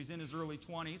 years in, so he's in his early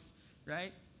 20s,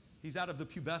 right? He's out of the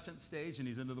pubescent stage, and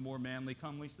he's into the more manly,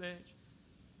 comely stage.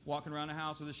 Walking around the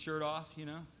house with his shirt off, you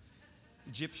know.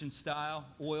 Egyptian style,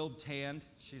 oiled, tanned.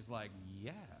 She's like,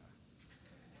 yeah.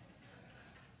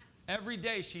 Every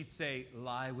day she'd say,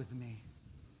 lie with me.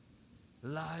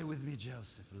 Lie with me,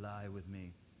 Joseph. Lie with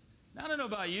me. Now, I don't know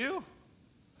about you.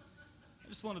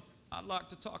 I'd like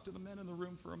to talk to the men in the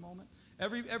room for a moment.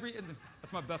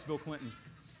 That's my best Bill Clinton.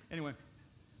 Anyway.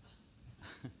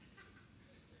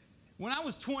 When I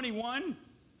was 21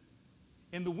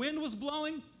 and the wind was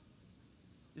blowing,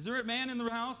 is there a man in the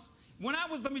house?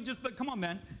 Come on,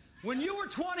 man. When you were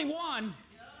 21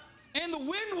 and the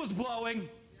wind was blowing,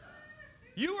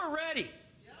 you were ready.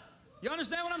 You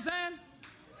understand what I'm saying?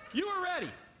 You were ready.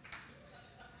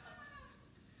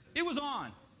 It was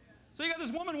on. So you got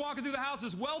this woman walking through the house,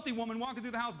 this wealthy woman walking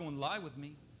through the house going, lie with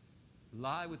me.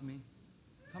 Lie with me.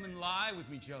 Come and lie with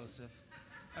me, Joseph.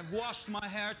 I've washed my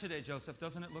hair today, Joseph.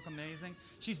 Doesn't it look amazing?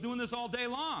 She's doing this all day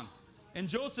long. And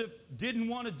Joseph didn't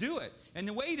want to do it. And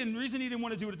the reason he didn't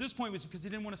want to do it at this point was because he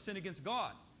didn't want to sin against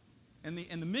God. And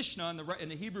the Mishnah in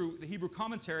the Hebrew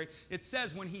commentary, it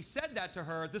says when he said that to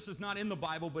her, this is not in the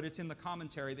Bible, but it's in the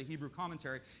commentary, the Hebrew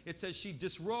commentary. It says she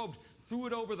disrobed, threw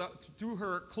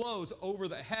her clothes over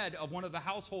the head of one of the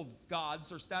household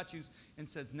gods or statues, and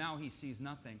says, now he sees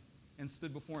nothing, and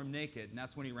stood before him naked. And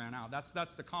that's when he ran out.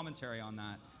 That's the commentary on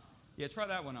that. Yeah, try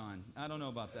that one on. I don't know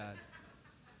about that.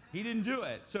 He didn't do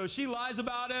it. So she lies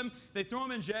about him. They throw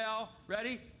him in jail.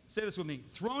 Ready? Say this with me.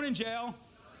 Thrown in jail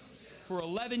for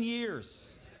 11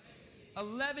 years.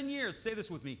 11 years. Say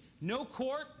this with me. No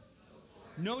court,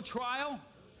 no trial,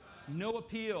 no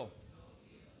appeal.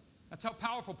 That's how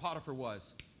powerful Potiphar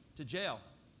was. To jail.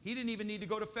 He didn't even need to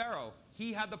go to Pharaoh.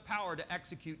 He had the power to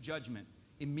execute judgment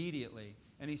immediately.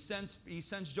 And he sends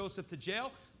Joseph to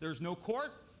jail. There's no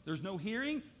court. There's no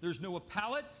hearing, there's no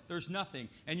appellate, there's nothing.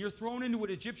 And you're thrown into an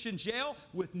Egyptian jail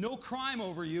with no crime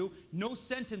over you, no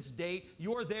sentence date.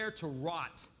 You're there to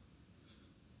rot.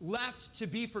 Left to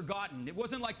be forgotten. It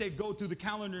wasn't like they'd go through the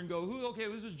calendar and go,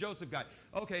 who's this Joseph guy?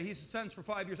 Okay, he's sentenced for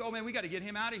 5 years. Oh man, we got to get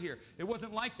him out of here. It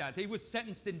wasn't like that. He was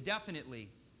sentenced indefinitely.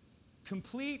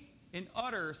 Complete and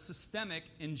utter systemic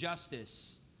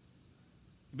injustice.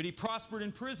 But he prospered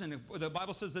in prison. The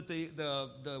Bible says that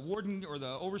the warden or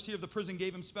the overseer of the prison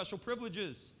gave him special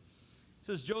privileges. It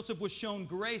says Joseph was shown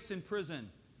grace in prison.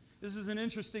 This is an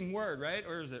interesting word, right?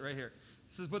 Or is it right here?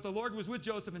 It says, but the Lord was with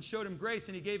Joseph and showed him grace,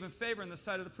 and he gave him favor in the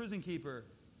sight of the prison keeper.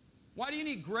 Why do you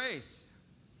need grace?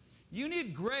 You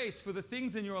need grace for the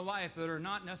things in your life that are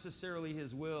not necessarily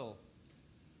his will.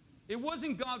 It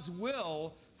wasn't God's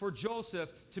will for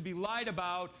Joseph to be lied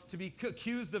about, to be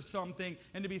accused of something,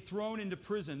 and to be thrown into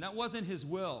prison. That wasn't his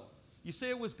will. You say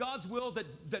it was God's will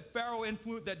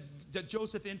that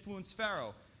Joseph influenced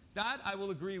Pharaoh. That I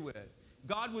will agree with.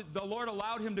 The Lord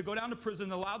allowed him to go down to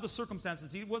prison, allowed the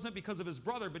circumstances. It wasn't because of his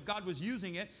brother, but God was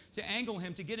using it to angle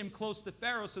him, to get him close to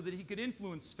Pharaoh so that he could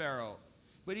influence Pharaoh.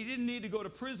 But he didn't need to go to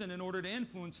prison in order to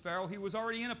influence Pharaoh. He was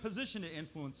already in a position to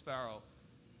influence Pharaoh.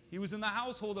 He was in the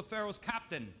household of Pharaoh's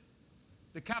captain,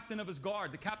 the captain of his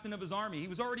guard, the captain of his army. He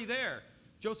was already there.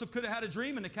 Joseph could have had a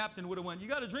dream, and the captain would have went, you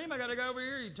got a dream? I got to go over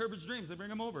here. He interprets dreams. They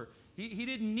bring him over. He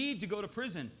didn't need to go to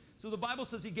prison. So the Bible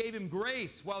says he gave him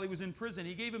grace while he was in prison.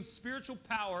 He gave him spiritual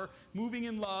power, moving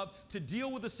in love, to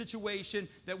deal with a situation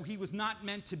that he was not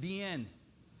meant to be in.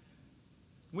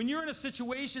 When you're in a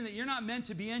situation that you're not meant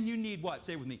to be in, you need what?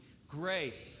 Say it with me.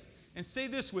 Grace. And say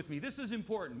this with me. This is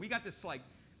important. We got this like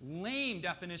lame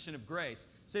definition of grace.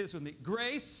 Say this with me.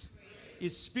 Grace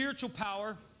is spiritual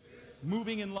power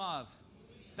moving in love.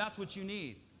 That's what you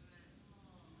need.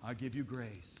 I give you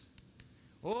grace.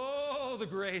 Oh, the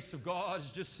grace of God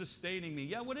is just sustaining me.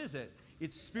 Yeah, what is it?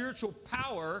 It's spiritual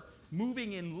power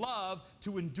moving in love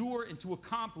to endure and to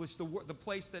accomplish the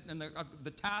place that and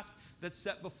the task that's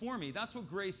set before me. That's what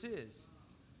grace is.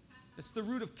 It's the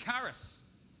root of charis.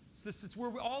 It's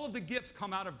where all of the gifts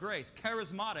come out of grace.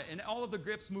 Charismata, and all of the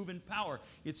gifts move in power.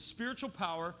 It's spiritual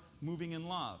power moving in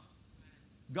love.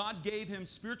 God gave him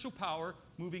spiritual power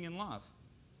moving in love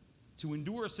to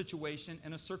endure a situation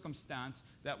and a circumstance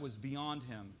that was beyond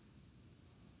him.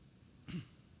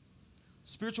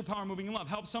 Spiritual power moving in love.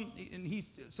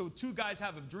 So two guys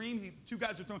have a dream. Two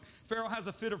guys are thrown. Pharaoh has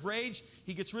a fit of rage.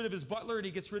 He gets rid of his butler and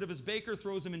he gets rid of his baker,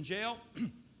 throws him in jail.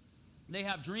 They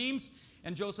have dreams.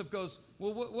 And Joseph goes,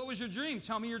 well, what was your dream?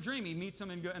 Tell me your dream. He meets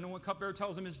him, and the cupbearer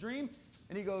tells him his dream.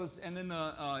 And he goes,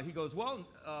 well,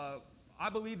 I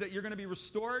believe that you're going to be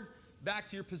restored back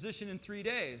to your position in 3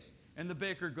 days. And the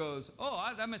baker goes,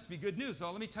 that must be good news.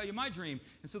 So let me tell you my dream.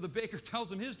 And so the baker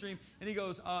tells him his dream, and he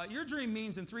goes, your dream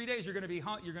means in 3 days you're going to be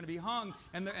hung,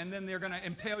 and then they're going to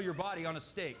impale your body on a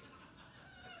stake.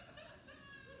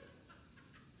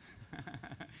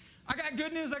 I got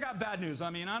good news, I got bad news. I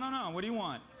mean, I don't know. What do you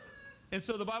want? And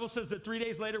so the Bible says that 3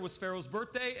 days later was Pharaoh's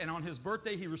birthday, and on his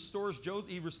birthday he restores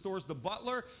the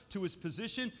butler to his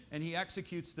position, and he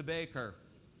executes the baker.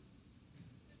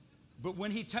 But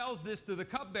when he tells this to the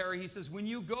cupbearer, he says, when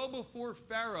you go before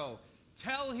Pharaoh,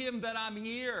 tell him that I'm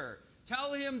here.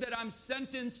 Tell him that I'm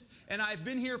sentenced, and I've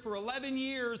been here for 11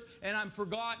 years, and I'm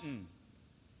forgotten.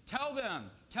 Tell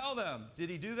them. Did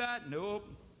he do that? Nope.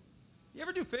 You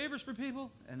ever do favors for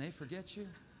people, and they forget you?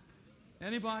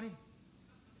 Anybody?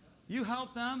 You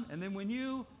help them, and then when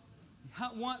you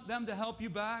want them to help you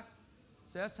back,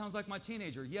 say, that sounds like my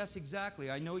teenager. Yes,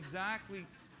 exactly. I know exactly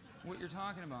what you're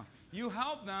talking about. You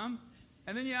help them,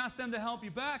 and then you ask them to help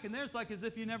you back, and there's like as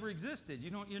if you never existed.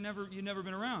 You've never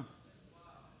been around.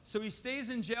 So he stays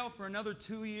in jail for another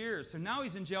 2 years. So now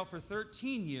he's in jail for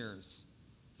 13 years.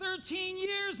 13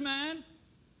 years, man!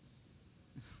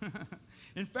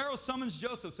 And Pharaoh summons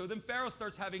Joseph. So then Pharaoh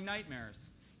starts having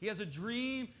nightmares. He has a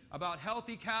dream about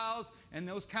healthy cows, and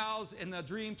those cows in the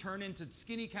dream turn into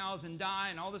skinny cows and die,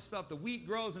 and all this stuff. The wheat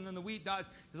grows, and then the wheat dies.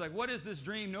 He's like, what is this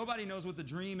dream? Nobody knows what the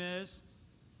dream is.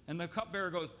 And the cupbearer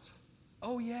goes,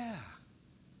 oh, yeah.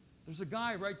 There's a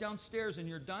guy right downstairs in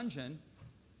your dungeon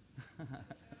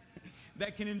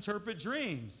that can interpret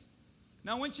dreams.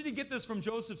 Now, I want you to get this from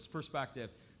Joseph's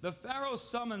perspective. The Pharaoh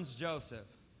summons Joseph.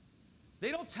 They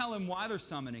don't tell him why they're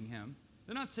summoning him.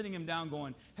 They're not sitting him down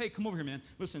going, hey, come over here, man.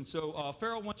 Listen, so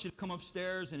Pharaoh wants you to come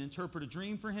upstairs and interpret a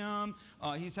dream for him.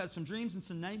 He's had some dreams and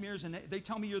some nightmares, and they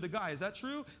tell me you're the guy. Is that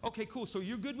true? Okay, cool. So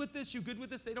you're good with this? You good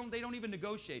with this? They don't even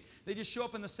negotiate. They just show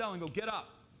up in the cell and go, get up.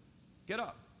 Get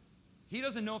up. He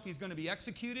doesn't know if he's going to be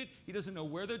executed. He doesn't know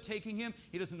where they're taking him.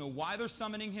 He doesn't know why they're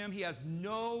summoning him. He has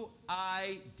no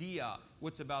idea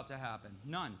what's about to happen.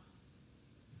 None.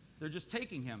 They're just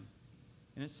taking him.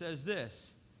 And it says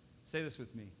this. Say this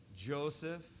with me.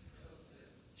 Joseph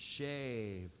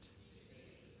shaved.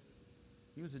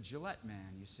 He was a Gillette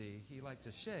man, you see. He liked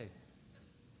to shave.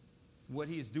 What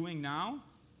he's doing now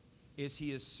is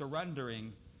he is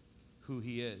surrendering who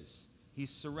he is. He's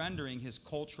surrendering his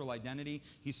cultural identity.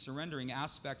 He's surrendering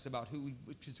aspects about who,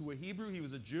 because to a Hebrew, he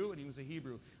was a Jew and he was a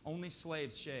Hebrew. Only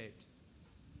slaves shaved.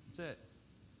 That's it.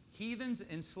 Heathens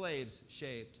and slaves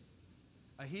shaved.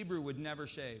 A Hebrew would never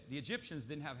shave. The Egyptians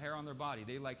didn't have hair on their body.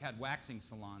 They had waxing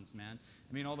salons, man.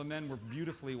 I mean, all the men were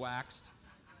beautifully waxed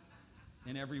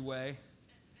in every way.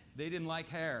 They didn't like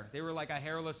hair. They were like a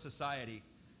hairless society.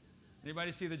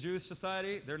 Anybody see the Jewish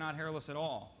society? They're not hairless at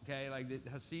all, okay? Like the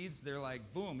Hasids, they're like,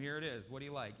 boom, here it is. What do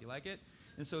you like? You like it?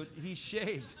 And so he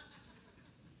shaved.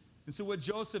 And so what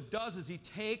Joseph does is he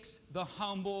takes the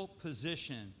humble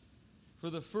position. For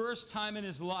the first time in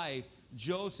his life,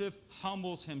 Joseph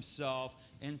humbles himself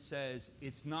and says,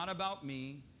 it's not about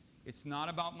me. It's not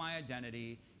about my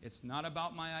identity. It's not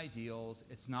about my ideals.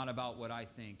 It's not about what I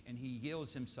think. And he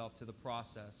yields himself to the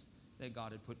process that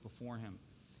God had put before him.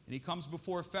 And he comes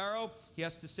before Pharaoh. He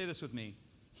has to say this with me.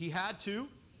 He had to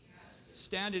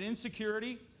stand in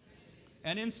insecurity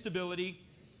and instability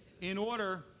in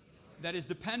order that his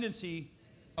dependency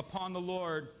upon the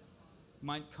Lord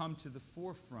might come to the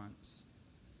forefront.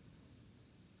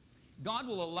 God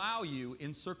will allow you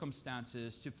in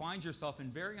circumstances to find yourself in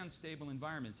very unstable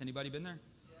environments. Anybody been there?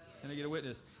 Can I get a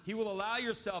witness? He will allow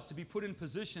yourself to be put in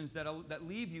positions that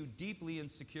leave you deeply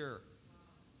insecure.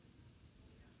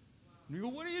 And you go,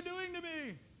 what are you doing to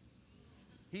me?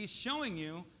 He's showing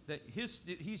you that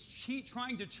he's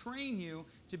trying to train you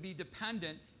to be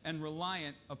dependent and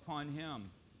reliant upon him.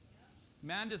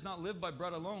 Man does not live by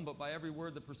bread alone, but by every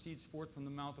word that proceeds forth from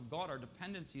the mouth of God. Our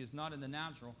dependency is not in the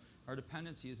natural. Our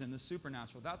dependency is in the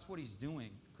supernatural. That's what he's doing,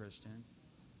 Christian.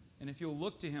 And if you'll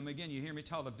look to him, again, you hear me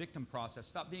tell the victim process.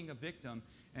 Stop being a victim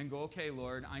and go, okay,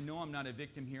 Lord, I know I'm not a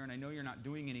victim here, and I know you're not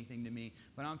doing anything to me,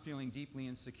 but I'm feeling deeply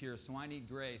insecure, so I need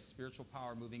grace, spiritual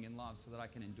power moving in love so that I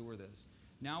can endure this.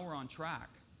 Now we're on track.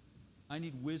 I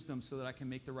need wisdom so that I can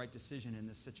make the right decision in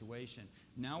this situation.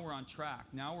 Now we're on track.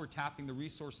 Now we're tapping the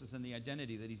resources and the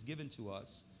identity that he's given to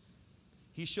us.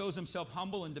 He shows himself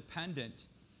humble and dependent.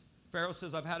 Pharaoh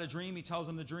says, I've had a dream. He tells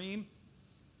him the dream.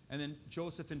 And then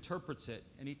Joseph interprets it.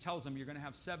 And he tells him, you're going to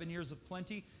have 7 years of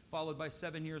plenty, followed by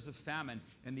 7 years of famine.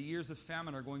 And the years of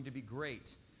famine are going to be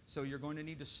great. So you're going to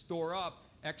need to store up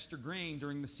extra grain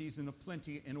during the season of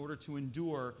plenty in order to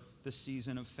endure the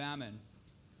season of famine.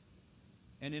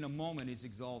 And in a moment, he's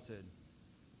exalted.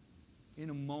 In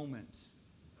a moment,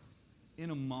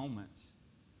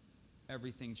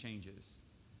 everything changes.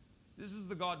 This is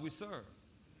the God we serve.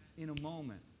 In a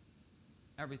moment,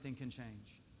 everything can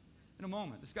change. In a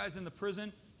moment. This guy's in the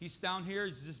prison. He's down here.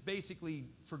 He's just basically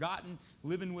forgotten,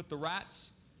 living with the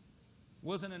rats.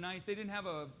 Wasn't a nice, they didn't have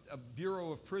a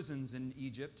bureau of prisons in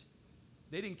Egypt.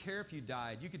 They didn't care if you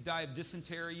died. You could die of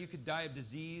dysentery. You could die of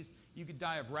disease. You could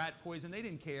die of rat poison. They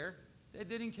didn't care. They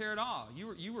didn't care at all.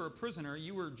 You were a prisoner.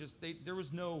 You were just, there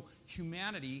was no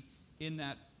humanity in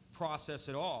that process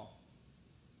at all.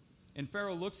 And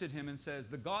Pharaoh looks at him and says,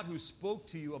 the God who spoke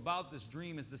to you about this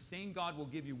dream is the same God who will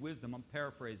give you wisdom. I'm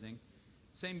paraphrasing.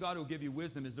 Same God who will give you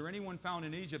wisdom. Is there anyone found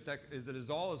in Egypt that is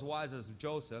all as wise as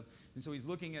Joseph? And so he's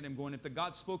looking at him going, if the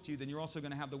God spoke to you, then you're also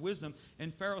going to have the wisdom.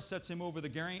 And Pharaoh sets him over the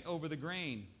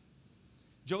grain.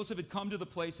 Joseph had come to the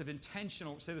place of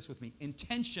intentional, say this with me,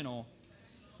 intentional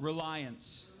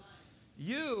reliance.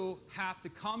 You have to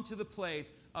come to the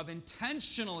place of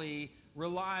intentionally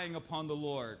relying upon the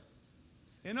Lord.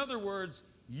 In other words,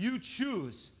 you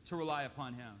choose to rely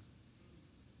upon him.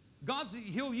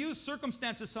 He'll use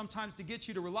circumstances sometimes to get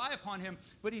you to rely upon him,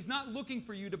 but he's not looking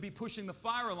for you to be pushing the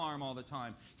fire alarm all the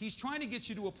time. He's trying to get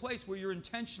you to a place where you're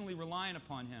intentionally relying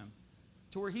upon him,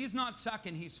 to where he's not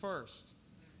second, he's first.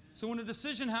 So when a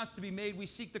decision has to be made, we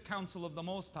seek the counsel of the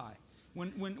Most High.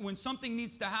 When something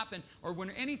needs to happen, or when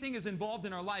anything is involved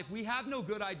in our life, we have no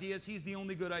good ideas. He's the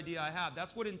only good idea I have.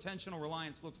 That's what intentional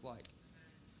reliance looks like.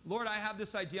 Lord, I have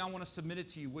this idea. I want to submit it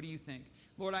to you. What do you think?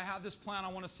 Lord, I have this plan.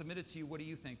 I want to submit it to you. What do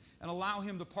you think? And allow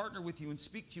him to partner with you and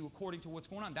speak to you according to what's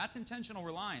going on. That's intentional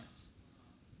reliance.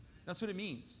 That's what it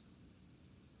means.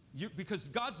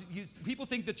 Because people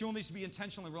think that you only should be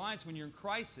intentionally reliant when you're in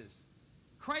crisis.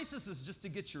 Crisis is just to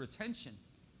get your attention.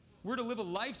 We're to live a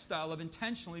lifestyle of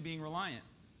intentionally being reliant.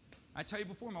 I tell you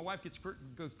before, my wife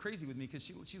goes crazy with me because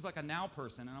she's like a now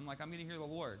person. And I'm like, I'm going to hear the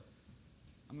Lord.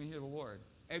 I'm going to hear the Lord.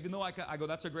 Even though I go,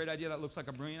 that's a great idea. That looks like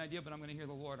a brilliant idea, but I'm going to hear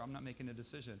the Lord. I'm not making a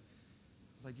decision.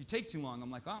 It's like, you take too long. I'm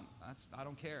like, I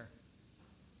don't care.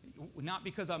 Not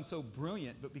because I'm so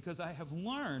brilliant, but because I have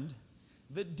learned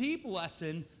the deep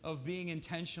lesson of being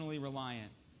intentionally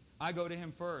reliant. I go to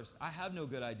him first. I have no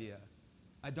good idea.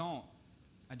 I don't.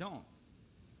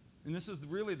 And this is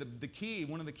really the key.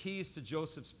 One of the keys to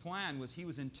Joseph's plan was he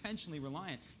was intentionally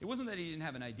reliant. It wasn't that he didn't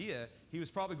have an idea. He was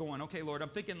probably going, okay, Lord, I'm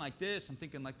thinking like this. I'm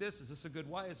thinking like this. Is this a good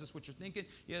way? Is this what you're thinking?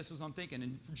 Yeah, this is what I'm thinking.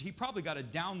 And he probably got a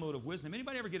download of wisdom.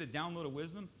 Anybody ever get a download of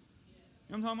wisdom?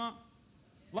 You know what I'm talking about?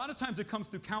 A lot of times it comes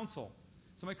through counsel.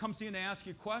 Somebody comes to you and they ask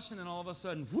you a question, and all of a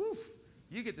sudden, whoof,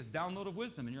 you get this download of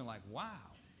wisdom. And you're like, wow.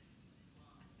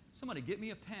 Somebody get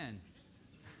me a pen.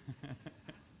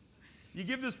 You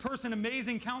give this person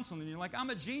amazing counsel, and you're like, I'm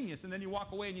a genius. And then you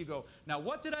walk away and you go, now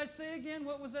what did I say again?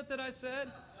 What was that I said?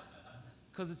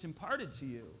 Because it's imparted to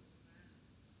you.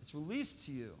 It's released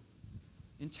to you.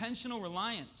 Intentional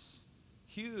reliance.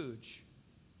 Huge.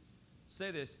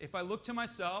 Say this. If I look to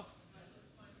myself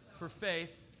for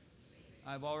faith,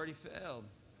 I've already failed.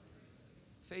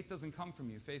 Faith doesn't come from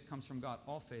you. Faith comes from God.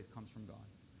 All faith comes from God.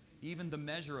 Even the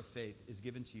measure of faith is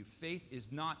given to you. Faith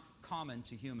is not common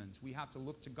to humans. We have to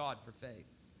look to God for faith.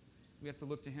 We have to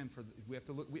look to him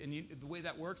the way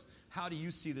that works, how do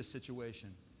you see this situation?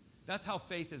 That's how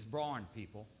faith is born,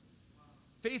 people.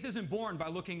 Faith isn't born by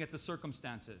looking at the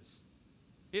circumstances.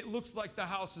 It looks like the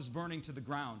house is burning to the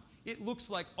ground. It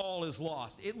looks like all is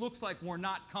lost. It looks like we're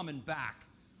not coming back.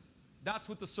 That's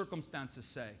what the circumstances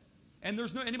say. And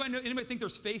there's anybody think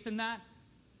there's faith in that?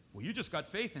 Well, you just got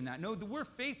faith in that. No, where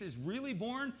faith is really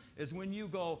born is when you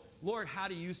go, Lord, how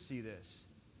do you see this?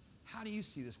 How do you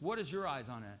see this? What is your eyes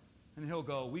on it? And he'll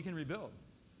go, we can rebuild.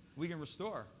 We can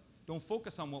restore. Don't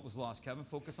focus on what was lost, Kevin.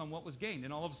 Focus on what was gained.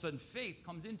 And all of a sudden, faith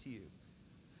comes into you.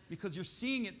 Because you're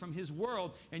seeing it from his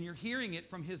world and you're hearing it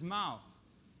from his mouth.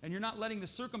 And you're not letting the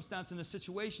circumstance and the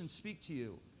situation speak to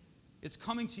you. It's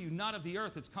coming to you not of the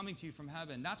earth. It's coming to you from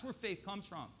heaven. That's where faith comes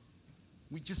from.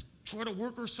 We just try to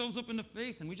work ourselves up into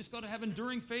faith, and we just got to have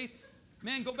enduring faith.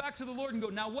 Man, go back to the Lord and go,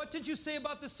 now what did you say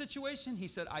about this situation? He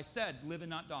said, I said, live and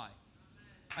not die.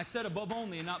 I said above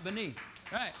only and not beneath.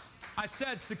 Right. I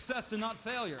said success and not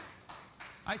failure.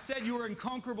 I said you are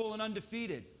unconquerable and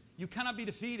undefeated. You cannot be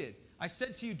defeated. I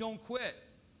said to you, don't quit.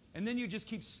 And then you just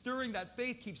keep stirring, that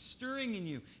faith keeps stirring in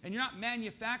you. And you're not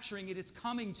manufacturing it, it's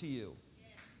coming to you.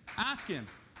 Ask him.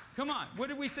 Come on. What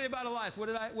did we say about Elias? What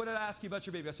did I ask you about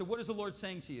your baby? I said, what is the Lord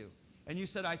saying to you? And you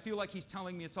said, I feel like he's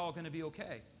telling me it's all going to be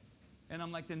okay. And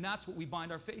I'm like, then that's what we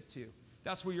bind our faith to.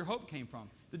 That's where your hope came from.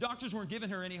 The doctors weren't giving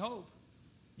her any hope.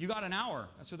 You got an hour.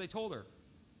 That's what they told her.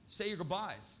 Say your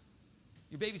goodbyes.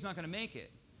 Your baby's not going to make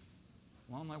it.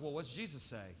 Well, I'm like, well, what's Jesus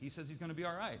say? He says he's going to be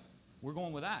all right. We're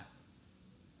going with that.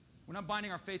 We're not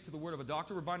binding our faith to the word of a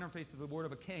doctor. We're binding our faith to the word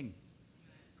of a king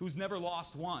who's never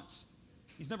lost once.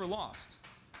 He's never lost.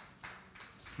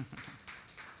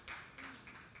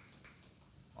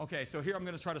 Okay, so here I'm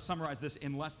going to try to summarize this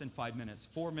in less than 5 minutes.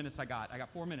 4 minutes I got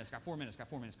 4 minutes.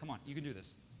 Come on, you can do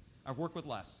this. I've worked with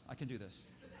less. I can do this.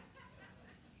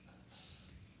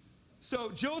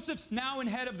 So Joseph's now in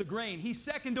head of the grain. He's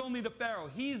second only to Pharaoh.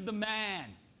 He's the man,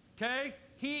 okay?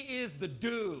 He is the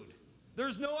dude.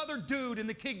 There's no other dude in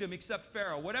the kingdom except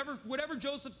Pharaoh. Whatever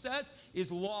Joseph says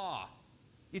is law.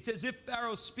 It's as if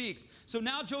Pharaoh speaks. So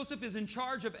now Joseph is in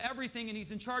charge of everything, and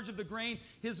he's in charge of the grain.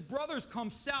 His brothers come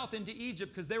south into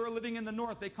Egypt because they were living in the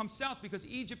north. They come south because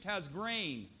Egypt has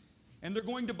grain, and they're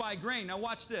going to buy grain. Now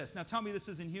watch this. Now tell me this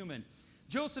isn't human.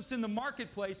 Joseph's in the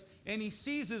marketplace, and he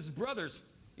sees his brothers,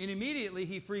 and immediately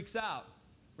he freaks out,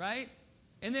 right?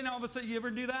 And then all of a sudden, you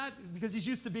ever do that? Because he's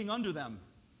used to being under them.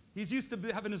 He's used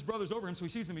to having his brothers over him, so he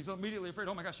sees them. He's immediately afraid,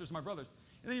 oh my gosh, there's my brothers.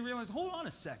 And then he realizes, hold on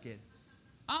a second.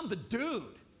 I'm the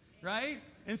dude, right?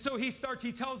 And so he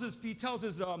tells his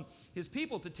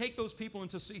people to take those people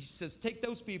he says, take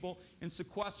those people and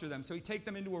sequester them. So he take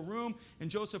them into a room, and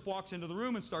Joseph walks into the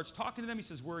room and starts talking to them. He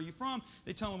says, where are you from?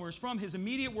 They tell him where he's from. His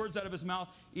immediate words out of his mouth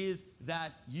is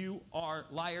that you are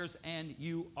liars and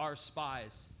you are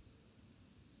spies.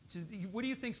 So what do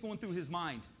you think's going through his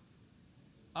mind?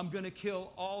 I'm going to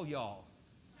kill all y'all.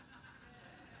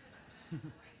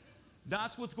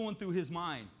 That's what's going through his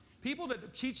mind. People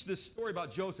that teach this story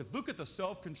about Joseph, look at the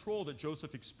self-control that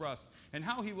Joseph expressed and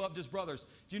how he loved his brothers.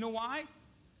 Do you know why?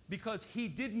 Because he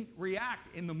didn't react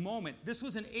in the moment. This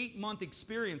was an 8-month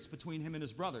experience between him and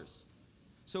his brothers.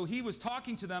 So he was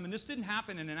talking to them, and this didn't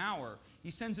happen in an hour.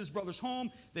 He sends his brothers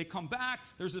home. They come back.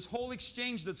 There's this whole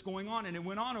exchange that's going on, and it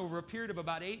went on over a period of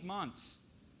about 8 months.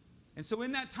 And so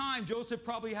in that time, Joseph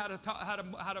probably had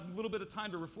a little bit of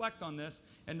time to reflect on this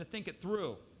and to think it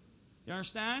through. You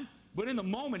understand? But in the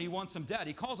moment, he wants them dead.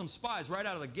 He calls them spies right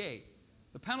out of the gate.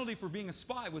 The penalty for being a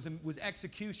spy was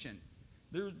execution.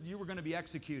 You were going to be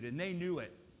executed, and they knew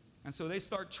it. And so they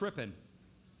start tripping.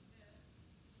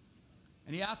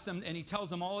 And he asks them, and he tells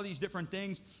them all of these different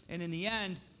things. And in the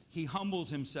end, he humbles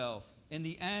himself. In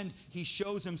the end, he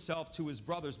shows himself to his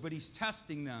brothers. But he's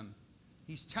testing them.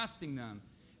 He's testing them.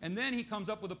 And then he comes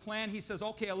up with a plan. He says,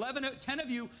 okay, 10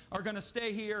 of you are going to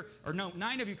stay here. Or no,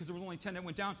 9 of you, because there was only 10 that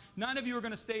went down. 9 of you are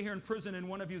going to stay here in prison, and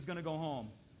 1 of you is going to go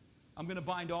home. I'm going to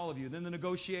bind all of you. Then the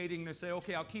negotiating, they say,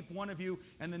 okay, I'll keep 1 of you,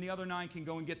 and then the other 9 can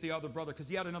go and get the other brother, because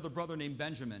he had another brother named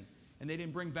Benjamin, and they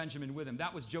didn't bring Benjamin with him.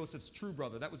 That was Joseph's true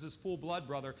brother. That was his full-blood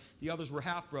brother. The others were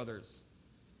half-brothers.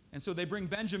 And so they bring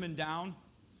Benjamin down,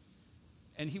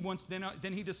 and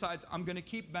then he decides, I'm going to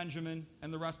keep Benjamin,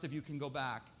 and the rest of you can go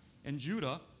back. And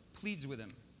Judah pleads with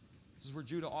him. This is where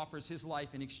Judah offers his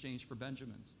life in exchange for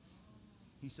Benjamin's.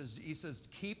 He says,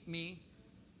 keep me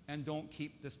and don't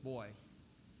keep this boy,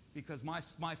 because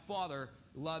my father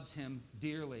loves him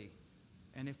dearly.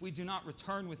 And if we do not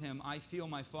return with him, I feel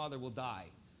my father will die.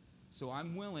 So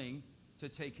I'm willing to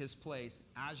take his place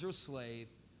as your slave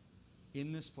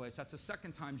in this place. That's the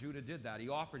second time Judah did that. He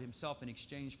offered himself in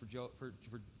exchange for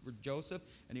Joseph,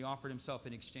 and he offered himself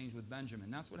in exchange with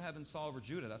Benjamin. That's what heaven saw over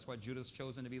Judah. That's why Judah's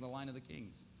chosen to be the line of the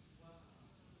kings.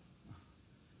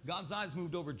 God's eyes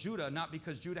moved over Judah, not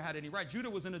because Judah had any right. Judah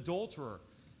was an adulterer.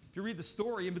 If you read the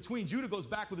story, in between, Judah goes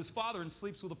back with his father and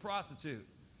sleeps with a prostitute.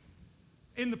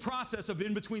 in the process of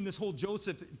in between this whole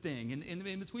Joseph thing, and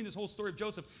in between this whole story of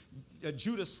Joseph,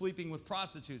 Judah sleeping with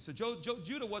prostitutes. So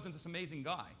Judah wasn't this amazing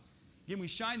guy. Again, we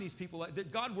shine these people.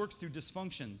 God works through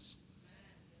dysfunctions.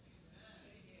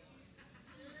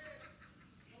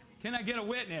 Can I get a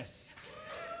witness?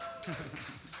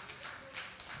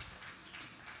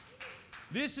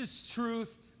 This is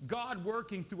truth. God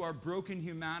working through our broken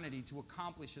humanity to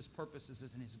accomplish His purposes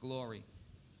and His glory.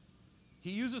 He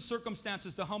uses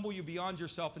circumstances to humble you beyond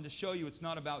yourself and to show you it's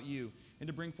not about you and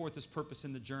to bring forth His purpose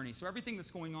in the journey. So everything that's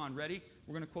going on, ready?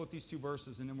 We're going to quote these two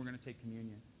verses and then we're going to take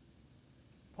communion.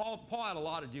 Paul had a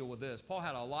lot to deal with this. Paul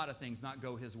had a lot of things not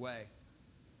go his way.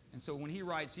 And so when he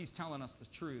writes, he's telling us the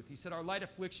truth. He said, our light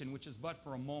affliction, which is but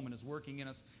for a moment, is working in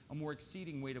us a more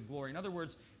exceeding weight of glory. In other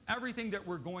words, everything that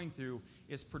we're going through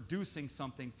is producing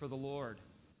something for the Lord.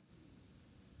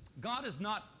 God is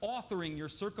not authoring your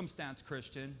circumstance,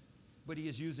 Christian, but He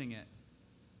is using it.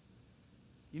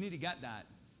 You need to get that.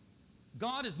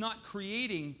 God is not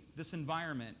creating this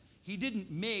environment. He didn't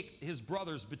make His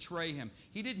brothers betray Him.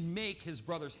 He didn't make His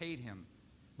brothers hate Him,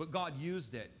 but God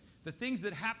used it. The things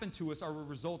that happen to us are a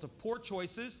result of poor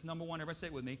choices. Number one, everybody say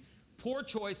it with me. Poor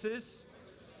choices,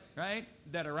 right,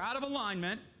 that are out of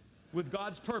alignment with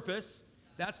God's purpose.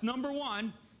 That's number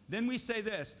one. Then we say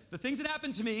this. The things that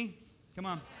happen to me, come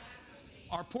on,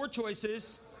 are poor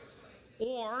choices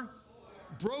or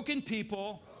broken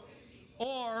people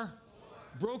or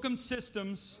broken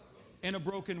systems in a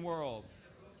broken world.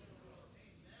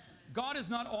 God is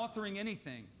not authoring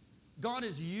anything. God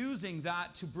is using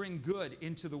that to bring good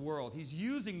into the world. He's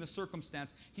using the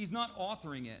circumstance. He's not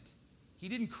authoring it. He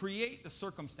didn't create the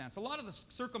circumstance. A lot of the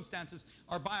circumstances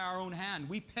are by our own hand.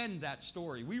 We penned that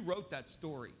story. We wrote that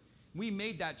story. We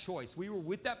made that choice. We were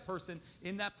with that person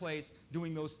in that place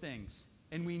doing those things.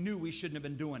 And we knew we shouldn't have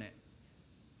been doing it.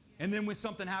 And then when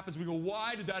something happens, we go,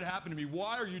 why did that happen to me?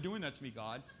 Why are you doing that to me,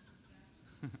 God?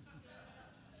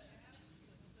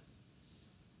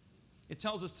 It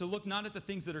tells us to look not at the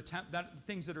things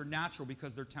that are natural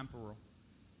because they're temporal.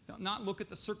 Not look at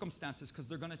the circumstances because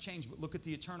they're going to change, but look at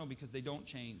the eternal because they don't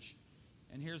change.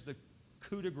 And here's the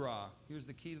coup de grace. Here's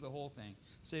the key to the whole thing.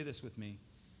 Say this with me.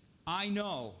 I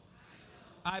know,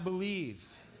 I believe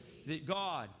that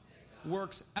God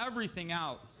works everything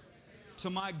out to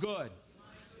my good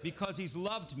because He's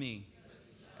loved me,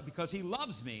 because He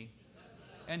loves me,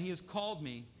 and He has called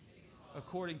me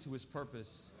according to His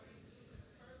purpose.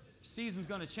 Season's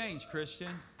going to change,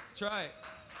 Christian. That's right.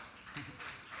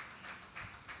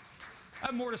 I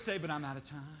have more to say, but I'm out of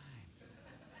time.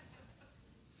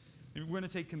 We're going to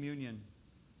take communion.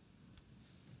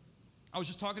 I was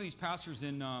just talking to these pastors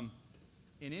in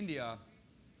India,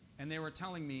 and they were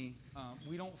telling me,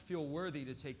 we don't feel worthy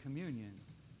to take communion.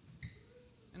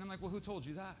 And I'm like, well, who told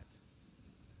you that?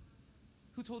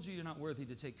 Who told you you're not worthy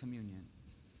to take communion?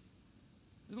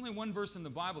 There's only one verse in the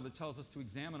Bible that tells us to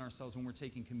examine ourselves when we're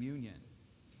taking communion.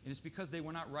 And it's because they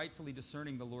were not rightfully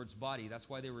discerning the Lord's body. That's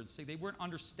why they were sick. They weren't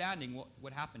understanding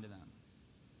what happened to them.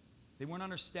 They weren't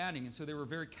understanding, and so they were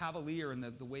very cavalier in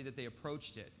the way that they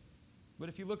approached it. But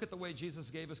if you look at the way Jesus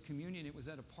gave us communion, it was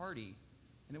at a party,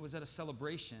 and it was at a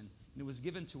celebration, and it was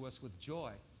given to us with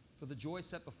joy. For the joy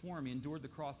set before Him, He endured the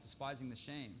cross, despising the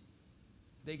shame.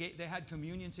 They had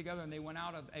communion together, and they went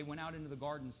out into the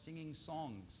garden singing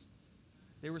songs.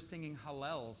 They were singing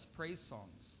hallels, praise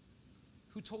songs.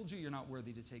 Who told you you're not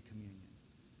worthy to take communion?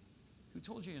 Who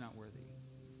told you you're not worthy?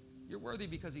 You're worthy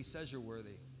because He says you're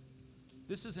worthy.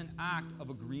 This is an act of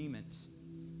agreement.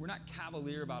 We're not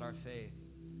cavalier about our faith.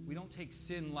 We don't take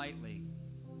sin lightly.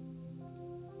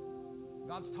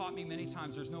 God's taught me many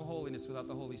times there's no holiness without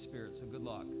the Holy Spirit, so good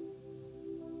luck.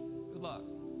 Good luck.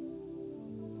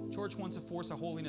 Church wants to force a holiness